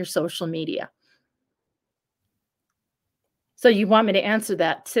looking at your social media? So you want me to answer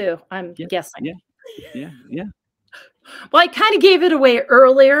that too, I'm Yeah, guessing. yeah, yeah, yeah. Well, I kind of gave it away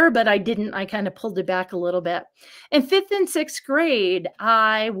earlier, but I didn't. I kind of pulled it back a little bit. In fifth and sixth grade,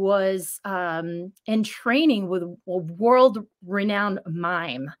 I was in training with a world renowned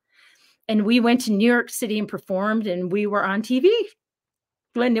mime. And we went to New York City and performed, and we were on TV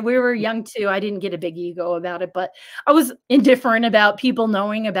when we were young too. I didn't get a big ego about it, but I was indifferent about people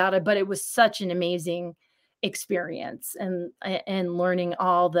knowing about it. But it was such an amazing experience, and learning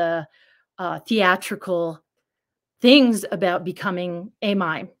all the theatrical things about becoming a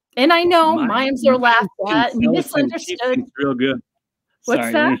mime. And I know mimes are laughed at and misunderstood. It's real good.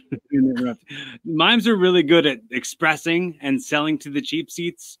 What's Sorry, that? interrupt. Mimes are really good at expressing and selling to the cheap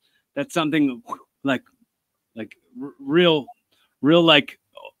seats. That's something like real like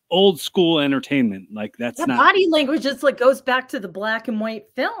old school entertainment. Like that's That not body language just like goes back to the black and white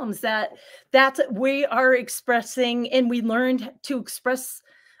films that's we are expressing, and we learned to express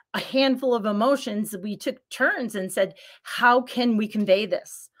a handful of emotions. We took turns and said, how can we convey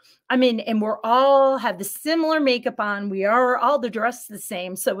this? I mean, and we're all have the similar makeup on. We are all dressed the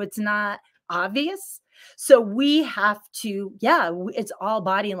same. So it's not obvious. So we have to, it's all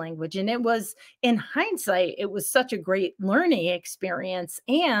body language. And it was, in hindsight, it was such a great learning experience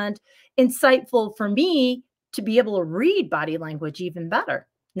and insightful for me to be able to read body language even better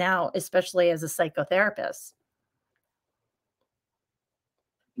now, especially as a psychotherapist.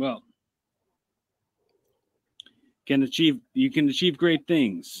 well. You can achieve great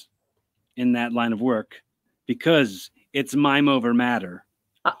things in that line of work because it's mime over matter.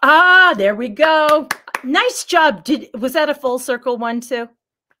 There we go. Nice job. Was that a full circle one too?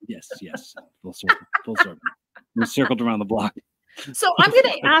 Yes. Full circle. We circled around the block. So I'm going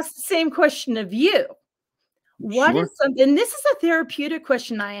to ask the same question of you. What is something, and this is a therapeutic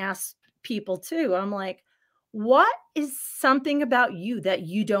question I ask people too. I'm like, what is something about you that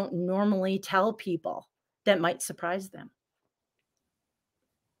you don't normally tell people that might surprise them?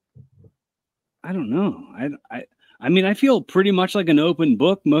 I don't know. I mean, I feel pretty much like an open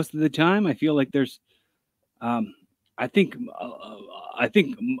book most of the time. I feel like there's, I think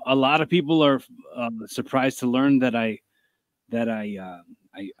a lot of people are surprised to learn that I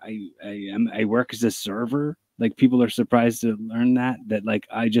work as a server. Like people are surprised to learn that like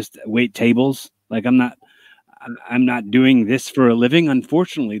I just wait tables. Like I'm not doing this for a living.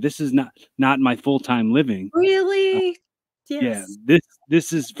 Unfortunately, this is not my full-time living. Really? Yes. Yeah,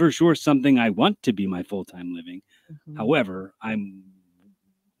 this is for sure something I want to be my full-time living. Mm-hmm. However, I'm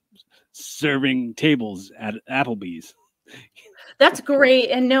serving tables at Applebee's. That's great.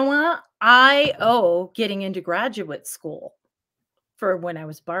 And Noah, I owe getting into graduate school for when I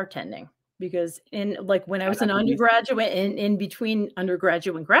was bartending, because when I was an undergraduate and in between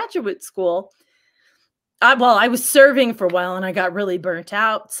undergraduate and graduate school, I was serving for a while and I got really burnt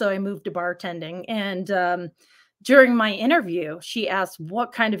out. So I moved to bartending. And during my interview, she asked,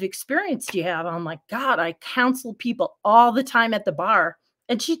 what kind of experience do you have? I'm like, God, I counsel people all the time at the bar.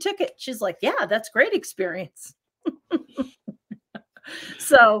 And she took it. She's like, yeah, that's great experience.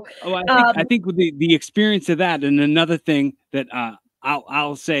 So I think with the experience of that, and another thing that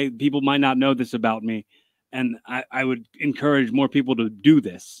I'll say, people might not know this about me, and I would encourage more people to do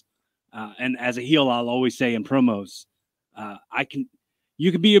this. And as a heel, I'll always say in promos,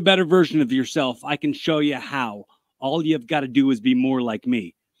 you can be a better version of yourself. I can show you how. All you've got to do is be more like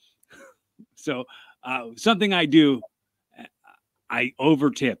me. So something I do, I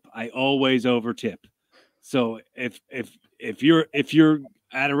overtip. I always overtip. So if you're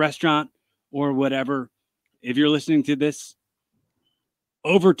at a restaurant or whatever, if you're listening to this,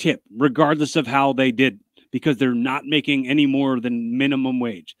 overtip regardless of how they did, because they're not making any more than minimum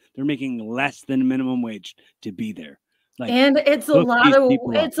wage. They're making less than minimum wage to be there. Like, and it's a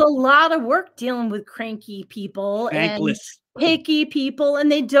lot of work dealing with cranky people and picky people,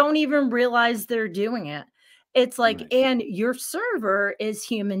 and they don't even realize they're doing it. It's like, right. And your server is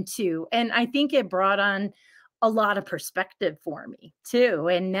human too. And I think it brought on a lot of perspective for me too.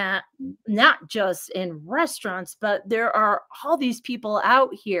 And not just in restaurants, but there are all these people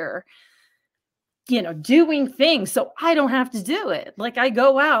out here, doing things. So I don't have to do it. Like I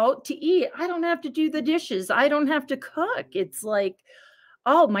go out to eat. I don't have to do the dishes. I don't have to cook. It's like,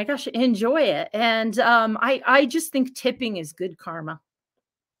 oh my gosh, enjoy it. And I just think tipping is good karma.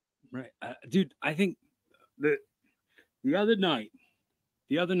 Right. Dude, I think the other night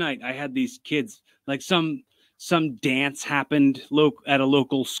I had these kids, like some dance happened at a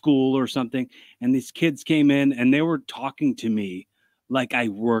local school or something. And these kids came in and they were talking to me like I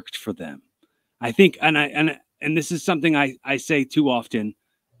worked for them. I think, and this is something I say too often,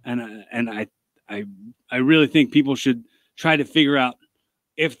 and I really think people should try to figure out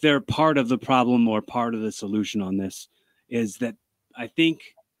if they're part of the problem or part of the solution on this. Is that I think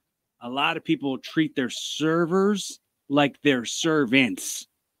a lot of people treat their servers like their servants.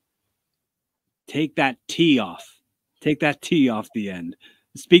 Take that T off. Take that T off the end.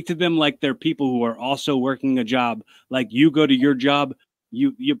 Speak to them like they're people who are also working a job. Like you go to your job,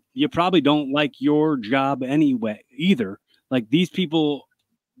 you probably don't like your job anyway either. Like these people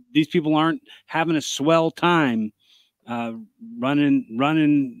aren't having a swell time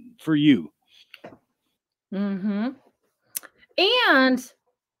running for you. Mm-hmm. And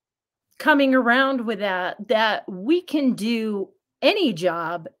coming around with that we can do any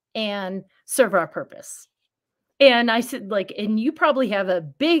job and serve our purpose. And I said, like, and you probably have a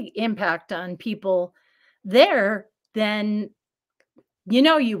big impact on people there than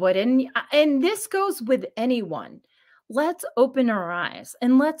you would. And this goes with anyone. Let's open our eyes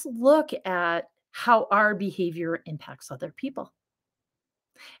and let's look at how our behavior impacts other people.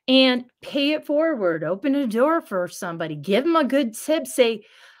 And pay it forward, open a door for somebody, give them a good tip, say,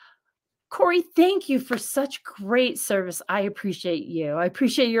 Cory, thank you for such great service. I appreciate you. I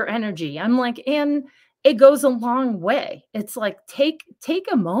appreciate your energy. I'm like, and it goes a long way. It's like, take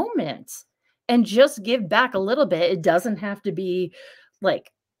a moment and just give back a little bit. It doesn't have to be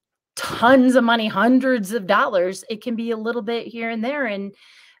like tons of money, hundreds of dollars. It can be a little bit here and there. And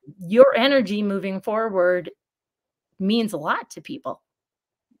your energy moving forward means a lot to people.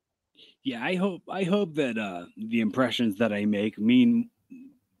 Yeah, I hope that the impressions that I make mean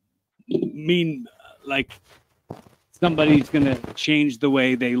like somebody's going to change the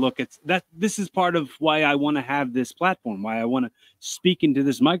way they look at that. This is part of why I want to have this platform, why I want to speak into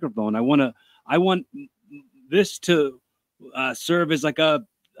this microphone. I want this to serve as like a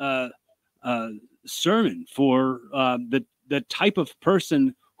sermon for the type of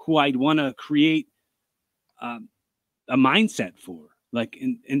person who I'd want to create a mindset for. Like,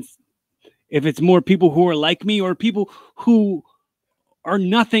 if it's more people who are like me or people who are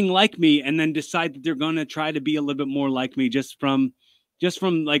nothing like me and then decide that they're going to try to be a little bit more like me just from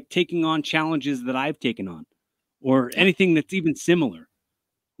like taking on challenges that I've taken on or anything that's even similar.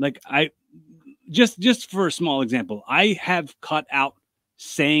 Like just for a small example, I have cut out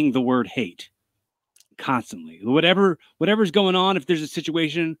saying the word hate constantly. Whatever's going on, if there's a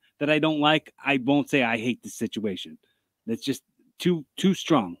situation that I don't like, I won't say I hate the situation. That's just too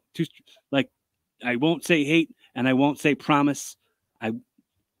strong. Like I won't say hate and I won't say promise.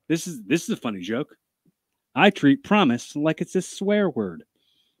 This is a funny joke. I treat promise like it's a swear word.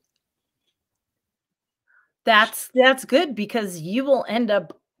 That's good because you will end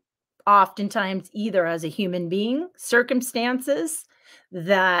up oftentimes either as a human being, circumstances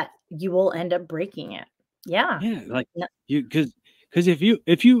that you will end up breaking it. Yeah. Yeah, like you because if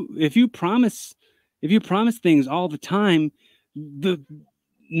you promise things all the time,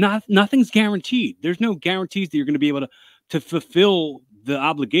 nothing's guaranteed. There's no guarantees that you're going to be able to fulfill the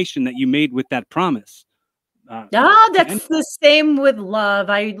obligation that you made with that promise. That's the same with love.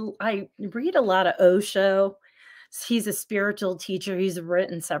 I read a lot of Osho. He's a spiritual teacher. He's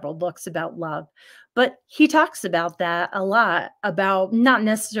written several books about love, but he talks about that a lot, about not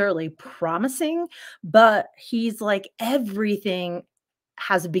necessarily promising, but he's like, everything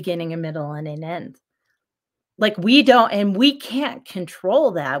has a beginning, a middle, and an end. Like we can't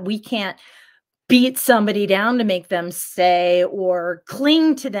control that. We can't beat somebody down to make them stay or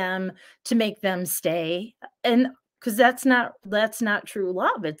cling to them to make them stay. And because that's not true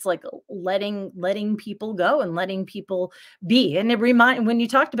love. It's like letting people go and letting people be. And when you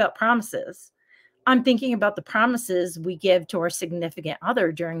talked about promises, I'm thinking about the promises we give to our significant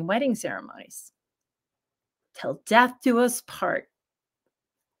other during wedding ceremonies. Till death do us part.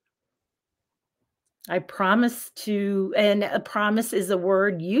 I promise to, and a promise is a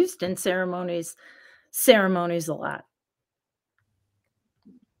word used in ceremonies a lot.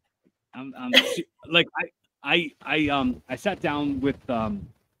 Like I sat down with I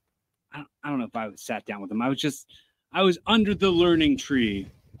don't know if I sat down with him. I was under the learning tree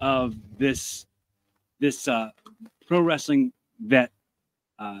of this pro wrestling vet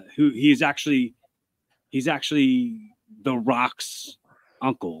who he's actually The Rock's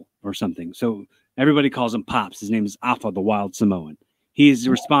uncle or something. So everybody calls him Pops. His name is Alpha the Wild Samoan. He is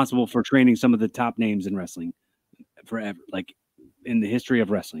responsible for training some of the top names in wrestling forever, like in the history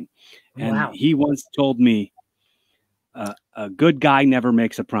of wrestling. And wow. He once told me, a good guy never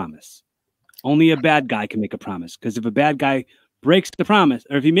makes a promise. Only a bad guy can make a promise. Because if a bad guy breaks the promise,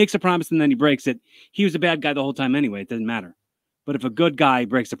 or if he makes a promise and then he breaks it, he was a bad guy the whole time anyway. It doesn't matter. But if a good guy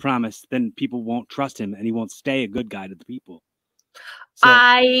breaks a promise, then people won't trust him and he won't stay a good guy to the people. So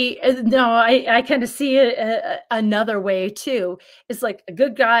I kind of see it another way too. It's like a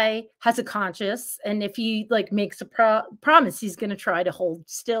good guy has a conscience, and if he like makes a promise, he's going to try to hold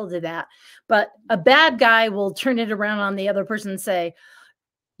still to that. But a bad guy will turn it around on the other person and say,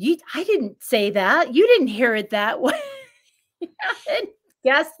 I didn't say that. You didn't hear it that way." And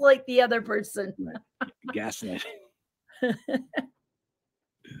gaslight the other person. gaslight.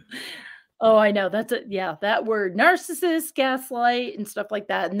 Oh, I know. That's it. Yeah, that word, narcissist, gaslight, and stuff like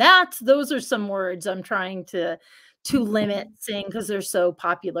that. And those are some words I'm trying to limit saying because they're so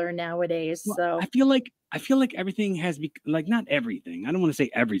popular nowadays. Well, So I feel like everything has like, not everything. I don't want to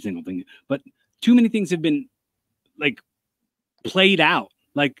say every single thing, but too many things have been like played out,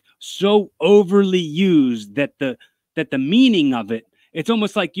 like so overly used that the meaning of it, it's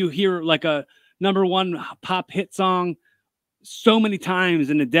almost like you hear like a #1 pop hit song so many times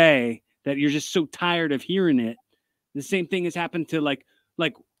in a day that you're just so tired of hearing it. The same thing has happened to like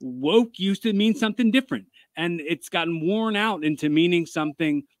woke used to mean something different, and it's gotten worn out into meaning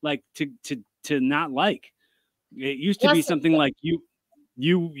something like to not like. It used to be yes, something like you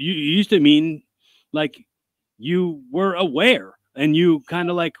used to mean like you were aware and you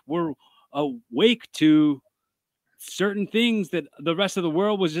kind of like were awake to certain things that the rest of the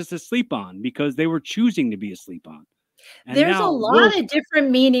world was just asleep on because they were choosing to be asleep on. And there's a now lot woke, of different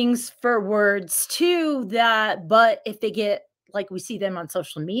meanings for words too, but if they get like we see them on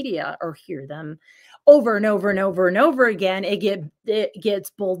social media or hear them over and over and over and over again, it gets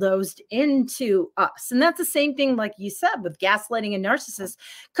bulldozed into us. And that's the same thing, like you said, with gaslighting and narcissists,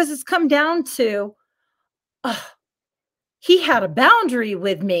 because it's come down to, "Ugh, he had a boundary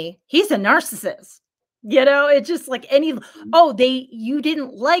with me. He's a narcissist." It's just like you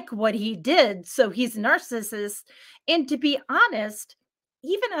didn't like what he did, so he's a narcissist. And to be honest,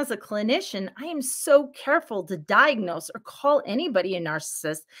 even as a clinician, I am so careful to diagnose or call anybody a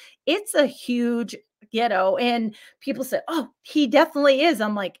narcissist. It's a huge, and people say, "Oh, he definitely is."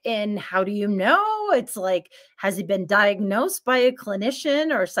 I'm like, "And how do you know?" It's like, has he been diagnosed by a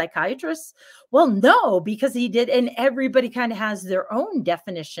clinician or a psychiatrist? Well, no, because he did. And everybody kind of has their own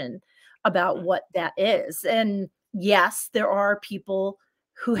definition about what that is. And yes, there are people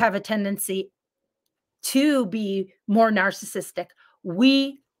who have a tendency to be more narcissistic.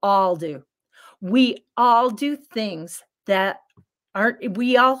 We all do. We all do things that aren't,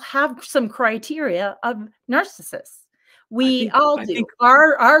 we all have some criteria of narcissists. We all I do. think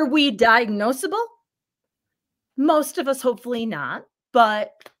Are we diagnosable? Most of us, hopefully not,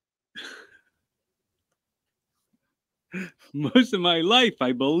 but most of my life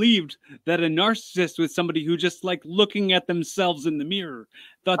I believed that a narcissist was somebody who just like looking at themselves in the mirror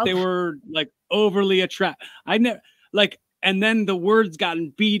thought they okay. were like overly attract. I never like, and then the words gotten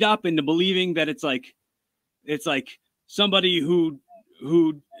beat up into believing that it's like somebody who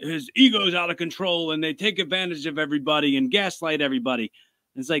his ego's out of control and they take advantage of everybody and gaslight everybody.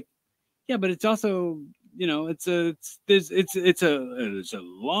 It's like, yeah, but it's also, it's a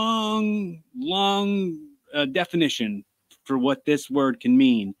long definition for what this word can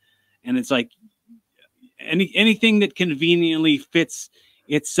mean. And it's like anything that conveniently fits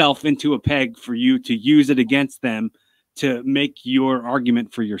itself into a peg for you to use it against them to make your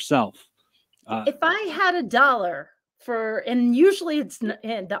argument for yourself. If I had $1 for, and usually it's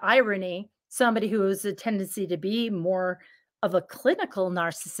the irony, somebody who has a tendency to be more of a clinical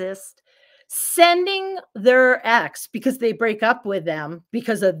narcissist, sending their ex, because they break up with them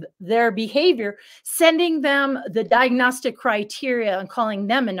because of their behavior, sending them the diagnostic criteria and calling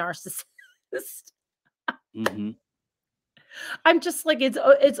them a narcissist. Mm-hmm. I'm just like, it's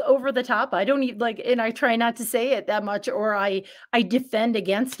over the top. I don't even like, and I try not to say it that much, or I defend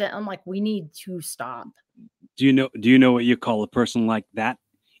against it. I'm like, we need to stop. Do you know what you call a person like that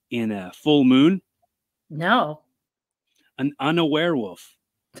in a full moon? No. An unaware wolf.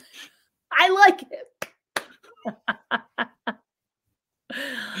 I like it.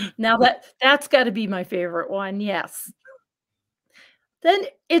 Now that's got to be my favorite one. Yes. Then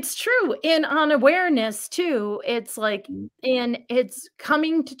it's true. In on awareness too, it's like, and it's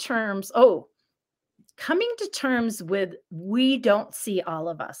coming to terms. Oh, coming to terms with, we don't see all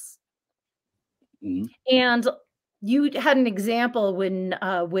of us. Mm-hmm. And you had an example when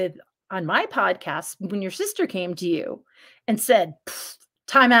with on my podcast when your sister came to you and said,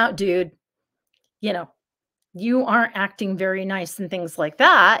 "Time out, dude. You aren't acting very nice," and things like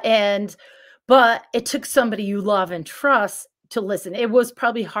that. But it took somebody you love and trust to listen. It was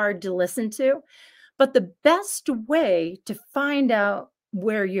probably hard to listen to, but the best way to find out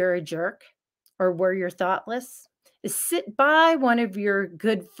where you're a jerk or where you're thoughtless is sit by one of your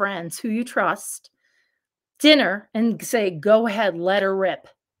good friends who you trust, dinner, and say, go ahead, let her rip.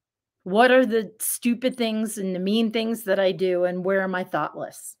 What are the stupid things and the mean things that I do, and where am I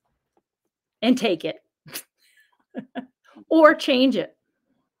thoughtless? And take it. Or change it.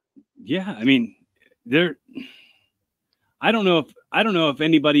 Yeah, I mean, I don't know if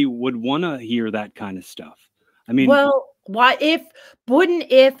anybody would want to hear that kind of stuff. I mean, well, why if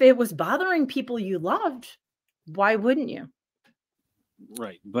it was bothering people you loved, why wouldn't you?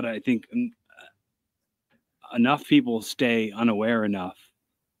 right, but I think enough people stay unaware enough,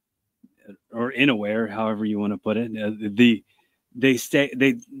 or unaware, however you want to put it.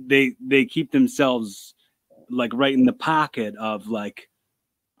 They keep themselves like right in the pocket of like,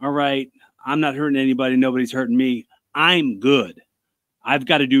 all right, I'm not hurting anybody, nobody's hurting me, I'm good, I've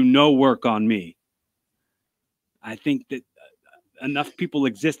got to do no work on me. I think that enough people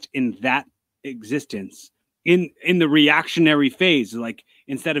exist in that existence, in the reactionary phase, like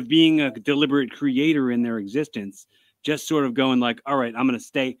instead of being a deliberate creator in their existence, just sort of going like, all right, I'm going to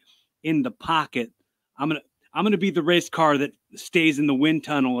stay in the pocket. I'm going to be the race car that stays in the wind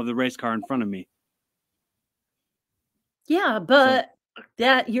tunnel of the race car in front of me. Yeah, but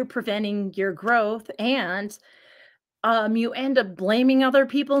that you're preventing your growth, and you end up blaming other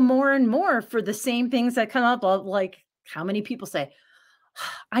people more and more for the same things that come up. Of like, how many people say,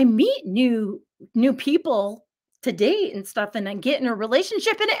 I meet new people to date and stuff, and I get in a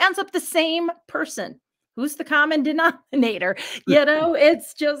relationship and it ends up the same person. Who's the common denominator?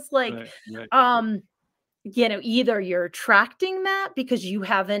 It's just like, Right. either you're attracting that because you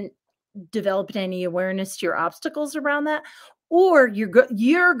haven't developed any awareness to your obstacles around that, or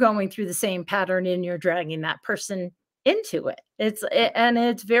you're going through the same pattern and you're dragging that person into it. And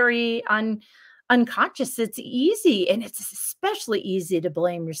it's very unconscious. It's easy, and it's especially easy to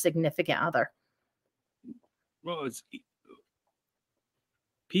blame your significant other. Well,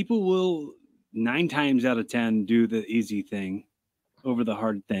 people will 9 times out of 10 do the easy thing over the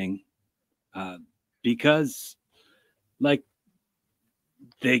hard thing, because like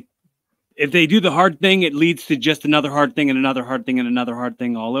if they do the hard thing, it leads to just another hard thing and another hard thing and another hard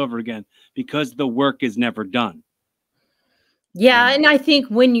thing all over again, because the work is never done. Yeah, and I think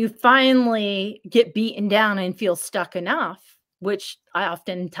when you finally get beaten down and feel stuck enough, which I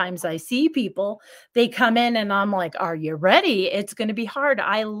see people, they come in and I'm like, are you ready? It's going to be hard.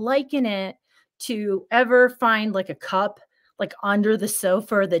 I liken it to ever find like a cup like under the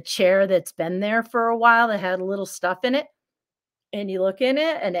sofa or the chair that's been there for a while that had a little stuff in it. And you look in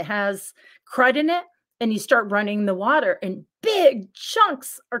it and it has crud in it, and you start running the water and big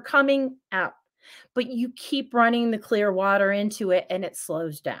chunks are coming out. But you keep running the clear water into it and it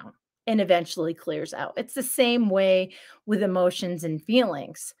slows down and eventually clears out. It's the same way with emotions and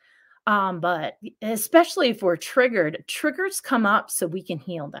feelings. But especially if we're triggered, triggers come up so we can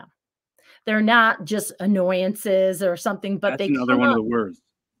heal them. They're not just annoyances or something, but That's they another come one up. of the words.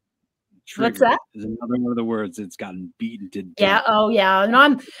 What's Triggered that? is another one of the words that's gotten beaten to Yeah. death. Oh, yeah. And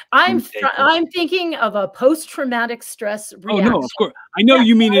I'm thinking of a post-traumatic stress Oh no, reaction. of course. I know Yeah,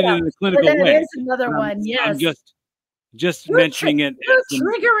 you mean it yeah. in a But clinical that way. is another But one. I'm Yes. just mentioning it as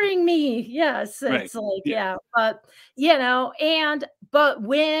You're triggering me. Yes. right. It's like, Yeah. yeah. But but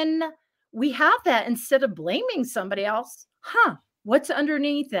when we have that, instead of blaming somebody else, what's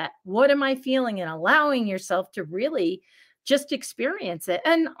underneath that? What am I feeling? And allowing yourself to really just experience it.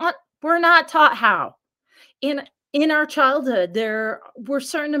 And we're not taught how. In our childhood, there were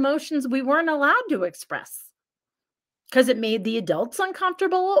certain emotions we weren't allowed to express because it made the adults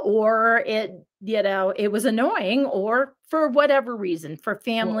uncomfortable, or it was annoying, or for whatever reason, for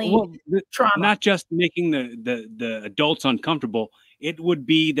family trauma. Not just making the adults uncomfortable. It would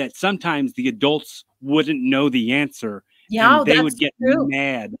be that sometimes the adults wouldn't know the answer, and they would get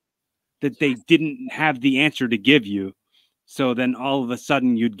mad that they didn't have the answer to give you. So then all of a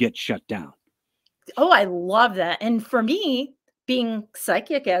sudden you'd get shut down. Oh, I love that. And for me, being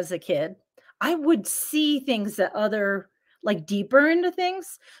psychic as a kid, I would see things that like deeper into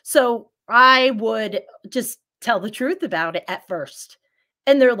things. So I would just tell the truth about it at first.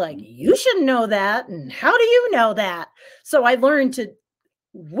 And they're like, you should know that. And how do you know that? So I learned to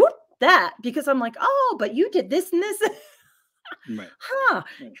whoop that, because I'm like, oh, but you did this and this. Right. Huh.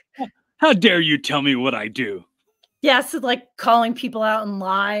 How dare you tell me what I do? Yeah, so like calling people out and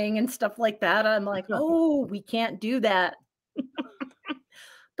lying and stuff like that. I'm like, oh, we can't do that.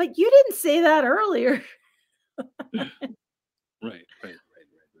 But you didn't say that earlier. Right.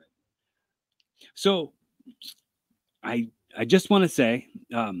 So I just want to say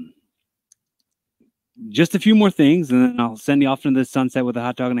just a few more things, and then I'll send you off into the sunset with a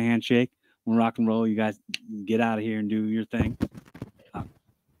hot dog and a handshake. we'll rock and roll. You guys get out of here and do your thing.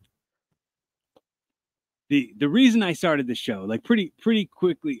 The reason I started the show, like pretty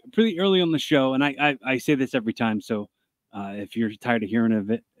quickly, pretty early on the show, and I say this every time, so if you're tired of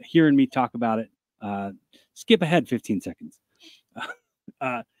hearing me talk about it, skip ahead 15 seconds.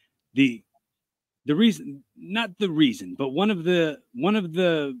 The reason, not the reason, but one of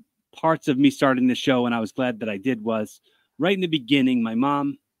the parts of me starting the show, and I was glad that I did, was right in the beginning, my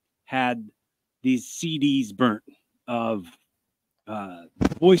mom had these CDs burnt of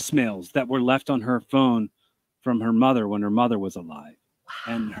voicemails that were left on her phone from her mother when her mother was alive.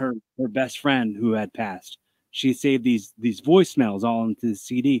 Wow. And her best friend who had passed. She saved these voicemails all into the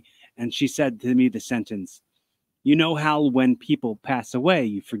CD, and she said to me the sentence, "You know how when people pass away,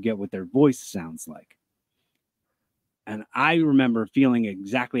 you forget what their voice sounds like." And I remember feeling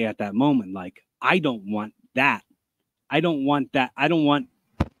exactly at that moment, like, I don't want that. I don't want that. I don't want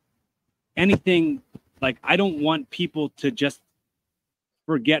anything. Like, I don't want people to just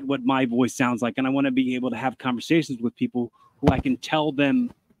forget what my voice sounds like. And I want to be able to have conversations with people who I can tell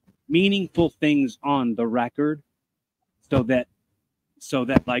them meaningful things on the record, so that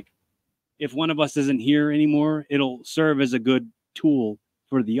like, if one of us isn't here anymore, it'll serve as a good tool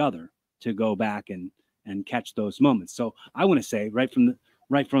for the other to go back and catch those moments. So I want to say right from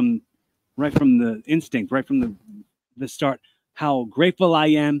the instinct, right from the start, how grateful I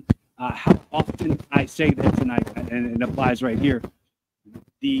am, how often I say this, and it applies right here.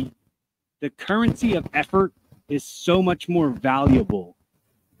 The currency of effort is so much more valuable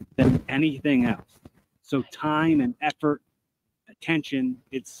than anything else. So time and effort, attention,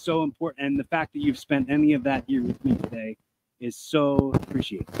 it's so important. And the fact that you've spent any of that here with me today is so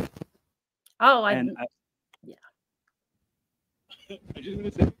appreciated. Oh, yeah. I just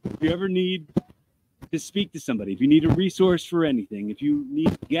want to say, if you ever need to speak to somebody, if you need a resource for anything, if you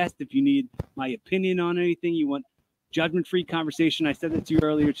need a guest, if you need my opinion on anything, you want judgment-free conversation. I said that to you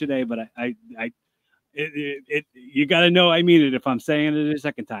earlier today, but you got to know I mean it if I'm saying it a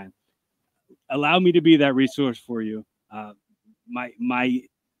second time. Allow me to be that resource for you. I'll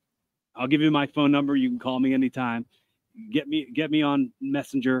give you my phone number. You can call me anytime. Get me on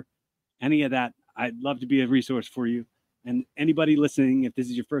Messenger, any of that. I'd love to be a resource for you. And anybody listening, if this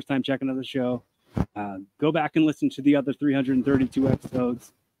is your first time checking out the show, go back and listen to the other 332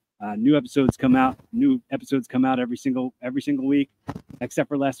 episodes. New episodes come out every single week, except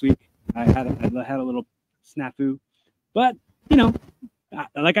for last week. I had a little snafu, but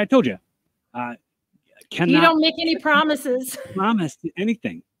like I told you, you don't make any promises. Promise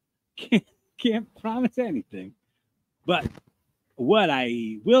anything. Can't promise anything. But what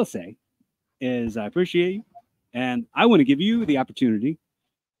I will say is I appreciate you, and I want to give you the opportunity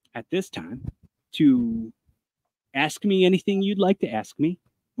at this time to ask me anything you'd like to ask me,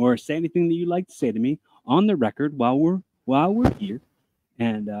 or say anything that you'd like to say to me on the record while we're here,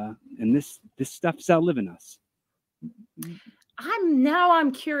 and this stuff's outliving us.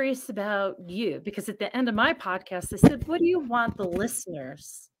 I'm curious about you, because at the end of my podcast, I said, what do you want the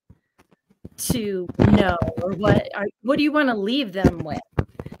listeners to know, or what do you want to leave them with?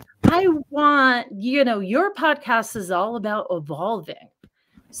 I want, your podcast is all about evolving.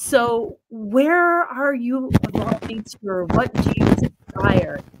 So where are you evolving to, or what do you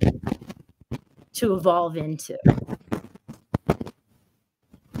desire to evolve into?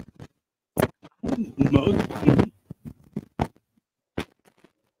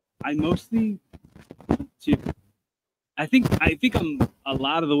 I think I'm a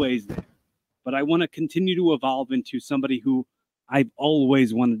lot of the ways there, but I want to continue to evolve into somebody who I've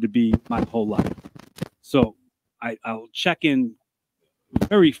always wanted to be my whole life. So I'll check in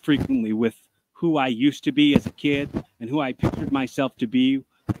very frequently with who I used to be as a kid and who I pictured myself to be,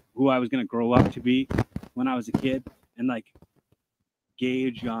 who I was going to grow up to be when I was a kid, and like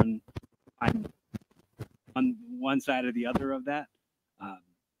gauge on one side or the other of that.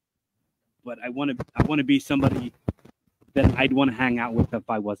 But I want to be somebody that I'd want to hang out with if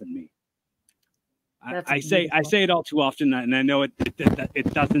I wasn't me. I say it all too often, and I know it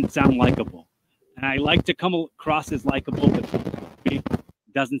doesn't sound likable. And I like to come across as likable, but it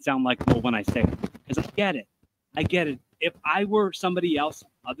doesn't sound likable when I say it, because I get it. If I were somebody else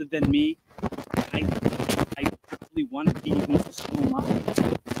other than me, I really want to be who's so much.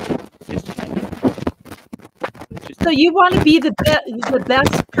 So you want to be the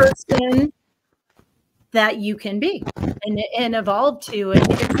best person that you can be and evolve to, and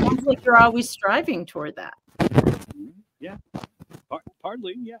it sounds like you're always striving toward that. Yeah,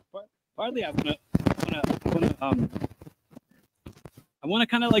 partly. Yeah, partly. I want to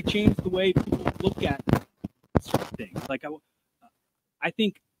kind of like change the way people look at certain things. Like I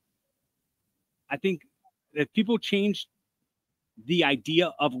think I think if people change the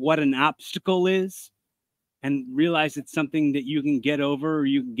idea of what an obstacle is and realize it's something that you can get over, or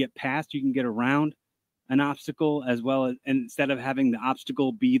you can get past, you can get around an obstacle, as well as, and instead of having the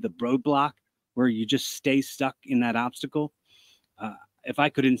obstacle be the roadblock where you just stay stuck in that obstacle. If I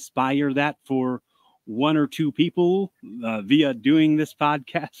could inspire that for one or two people via doing this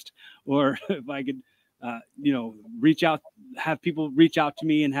podcast, or if I could, reach out, have people reach out to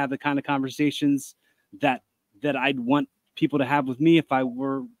me and have the kind of conversations that I'd want people to have with me if I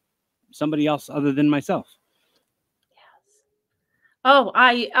were somebody else other than myself. Yes. Oh,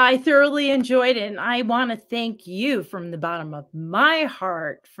 I thoroughly enjoyed it, and I want to thank you from the bottom of my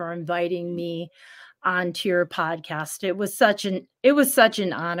heart for inviting me onto your podcast. It was such an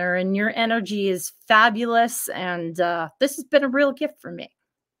honor, and your energy is fabulous, and this has been a real gift for me.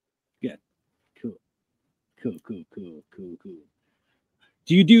 Good. Cool.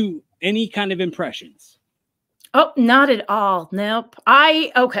 Do you do any kind of impressions? Oh, not at all. Nope.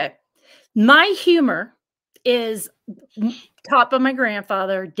 Okay. My humor is taught by my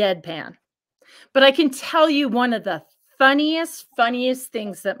grandfather, deadpan. But I can tell you one of the funniest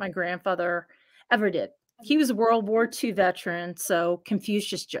things that my grandfather ever did. He was a World War II veteran, so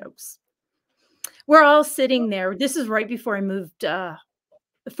Confucius jokes. We're all sitting there. This is right before I moved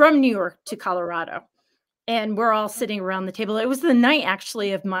from New York to Colorado. And we're all sitting around the table. It was the night,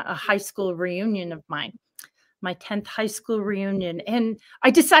 actually, of a high school reunion of mine, my 10th high school reunion. And I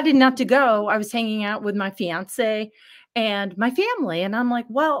decided not to go. I was hanging out with my fiance and my family. And I'm like,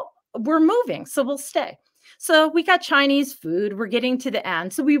 well, we're moving, so we'll stay. So we got Chinese food. We're getting to the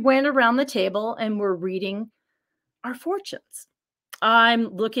end. So we went around the table and we're reading our fortunes.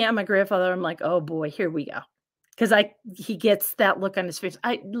 I'm looking at my grandfather. I'm like, oh boy, here we go. Because he gets that look on his face.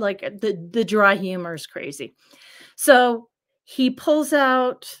 I like the dry humor is crazy. So he pulls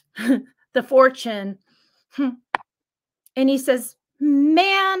out the fortune and he says,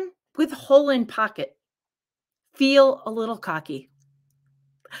 man with hole in pocket, feel a little cocky.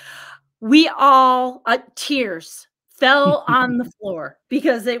 We all, tears fell on the floor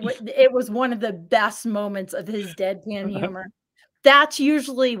because it was one of the best moments of his deadpan humor. That's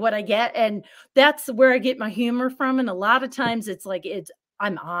usually what I get, and that's where I get my humor from. And a lot of times it's like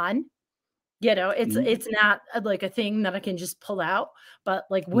I'm on, it's not like a thing that I can just pull out, but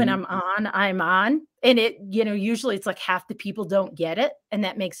like when I'm on, and usually it's like half the people don't get it, and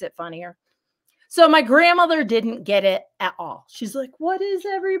that makes it funnier. So my grandmother didn't get it at all. She's like, what is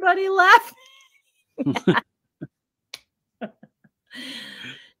everybody laughing at?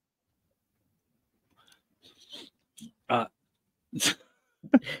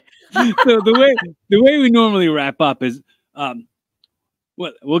 So the way we normally wrap up is I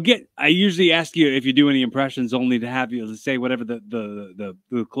usually ask you if you do any impressions, only to have you to say whatever the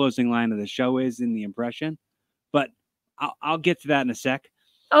closing line of the show is in the impression, but I'll get to that in a sec.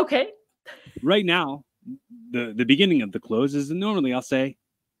 Okay. Right now, the beginning of the close is normally I'll say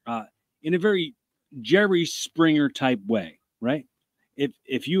in a very Jerry Springer type way, right? If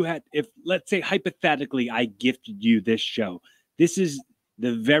let's say hypothetically I gifted you this show, this is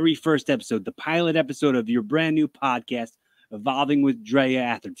the very first episode, the pilot episode of your brand new podcast, Evolving with Andrea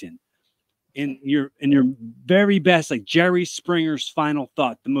Atherton. In your very best, like Jerry Springer's final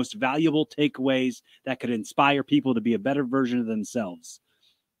thought, the most valuable takeaways that could inspire people to be a better version of themselves.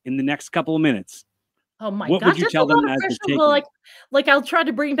 In the next couple of minutes, oh my what gosh, would you tell them as their takeaway? Like I'll try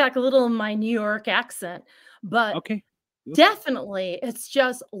to bring back a little of my New York accent, but okay. Definitely, it's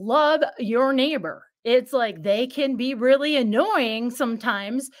just love your neighbor. It's like they can be really annoying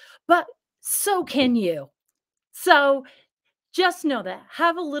sometimes, but so can you. So just know that.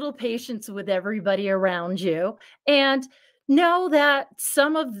 Have a little patience with everybody around you, and know that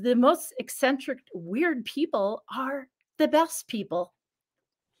some of the most eccentric, weird people are the best people,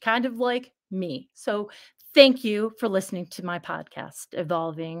 kind of like me. So thank you for listening to my podcast,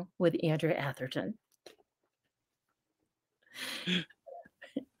 Evolving with Andrea Atherton.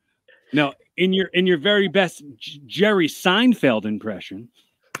 Now, in your very best Jerry Seinfeld impression,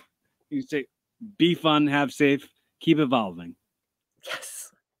 you say, "Be fun, have safe, keep evolving."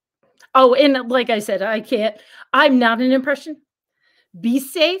 Yes. Oh, and like I said, I'm not an impression. Be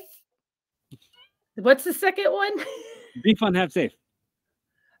safe. What's the second one? Be fun, have safe.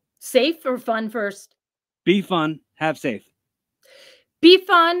 Safe or fun first? Be fun, have safe. Be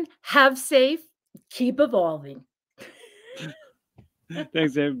fun, have safe, keep evolving.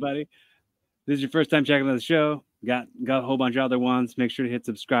 Thanks, everybody. This is your first time checking out the show. Got a whole bunch of other ones. Make sure to hit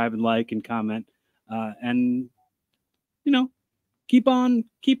subscribe and like and comment. And keep on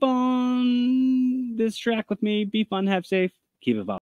this track with me. Be fun, have safe, keep evolving.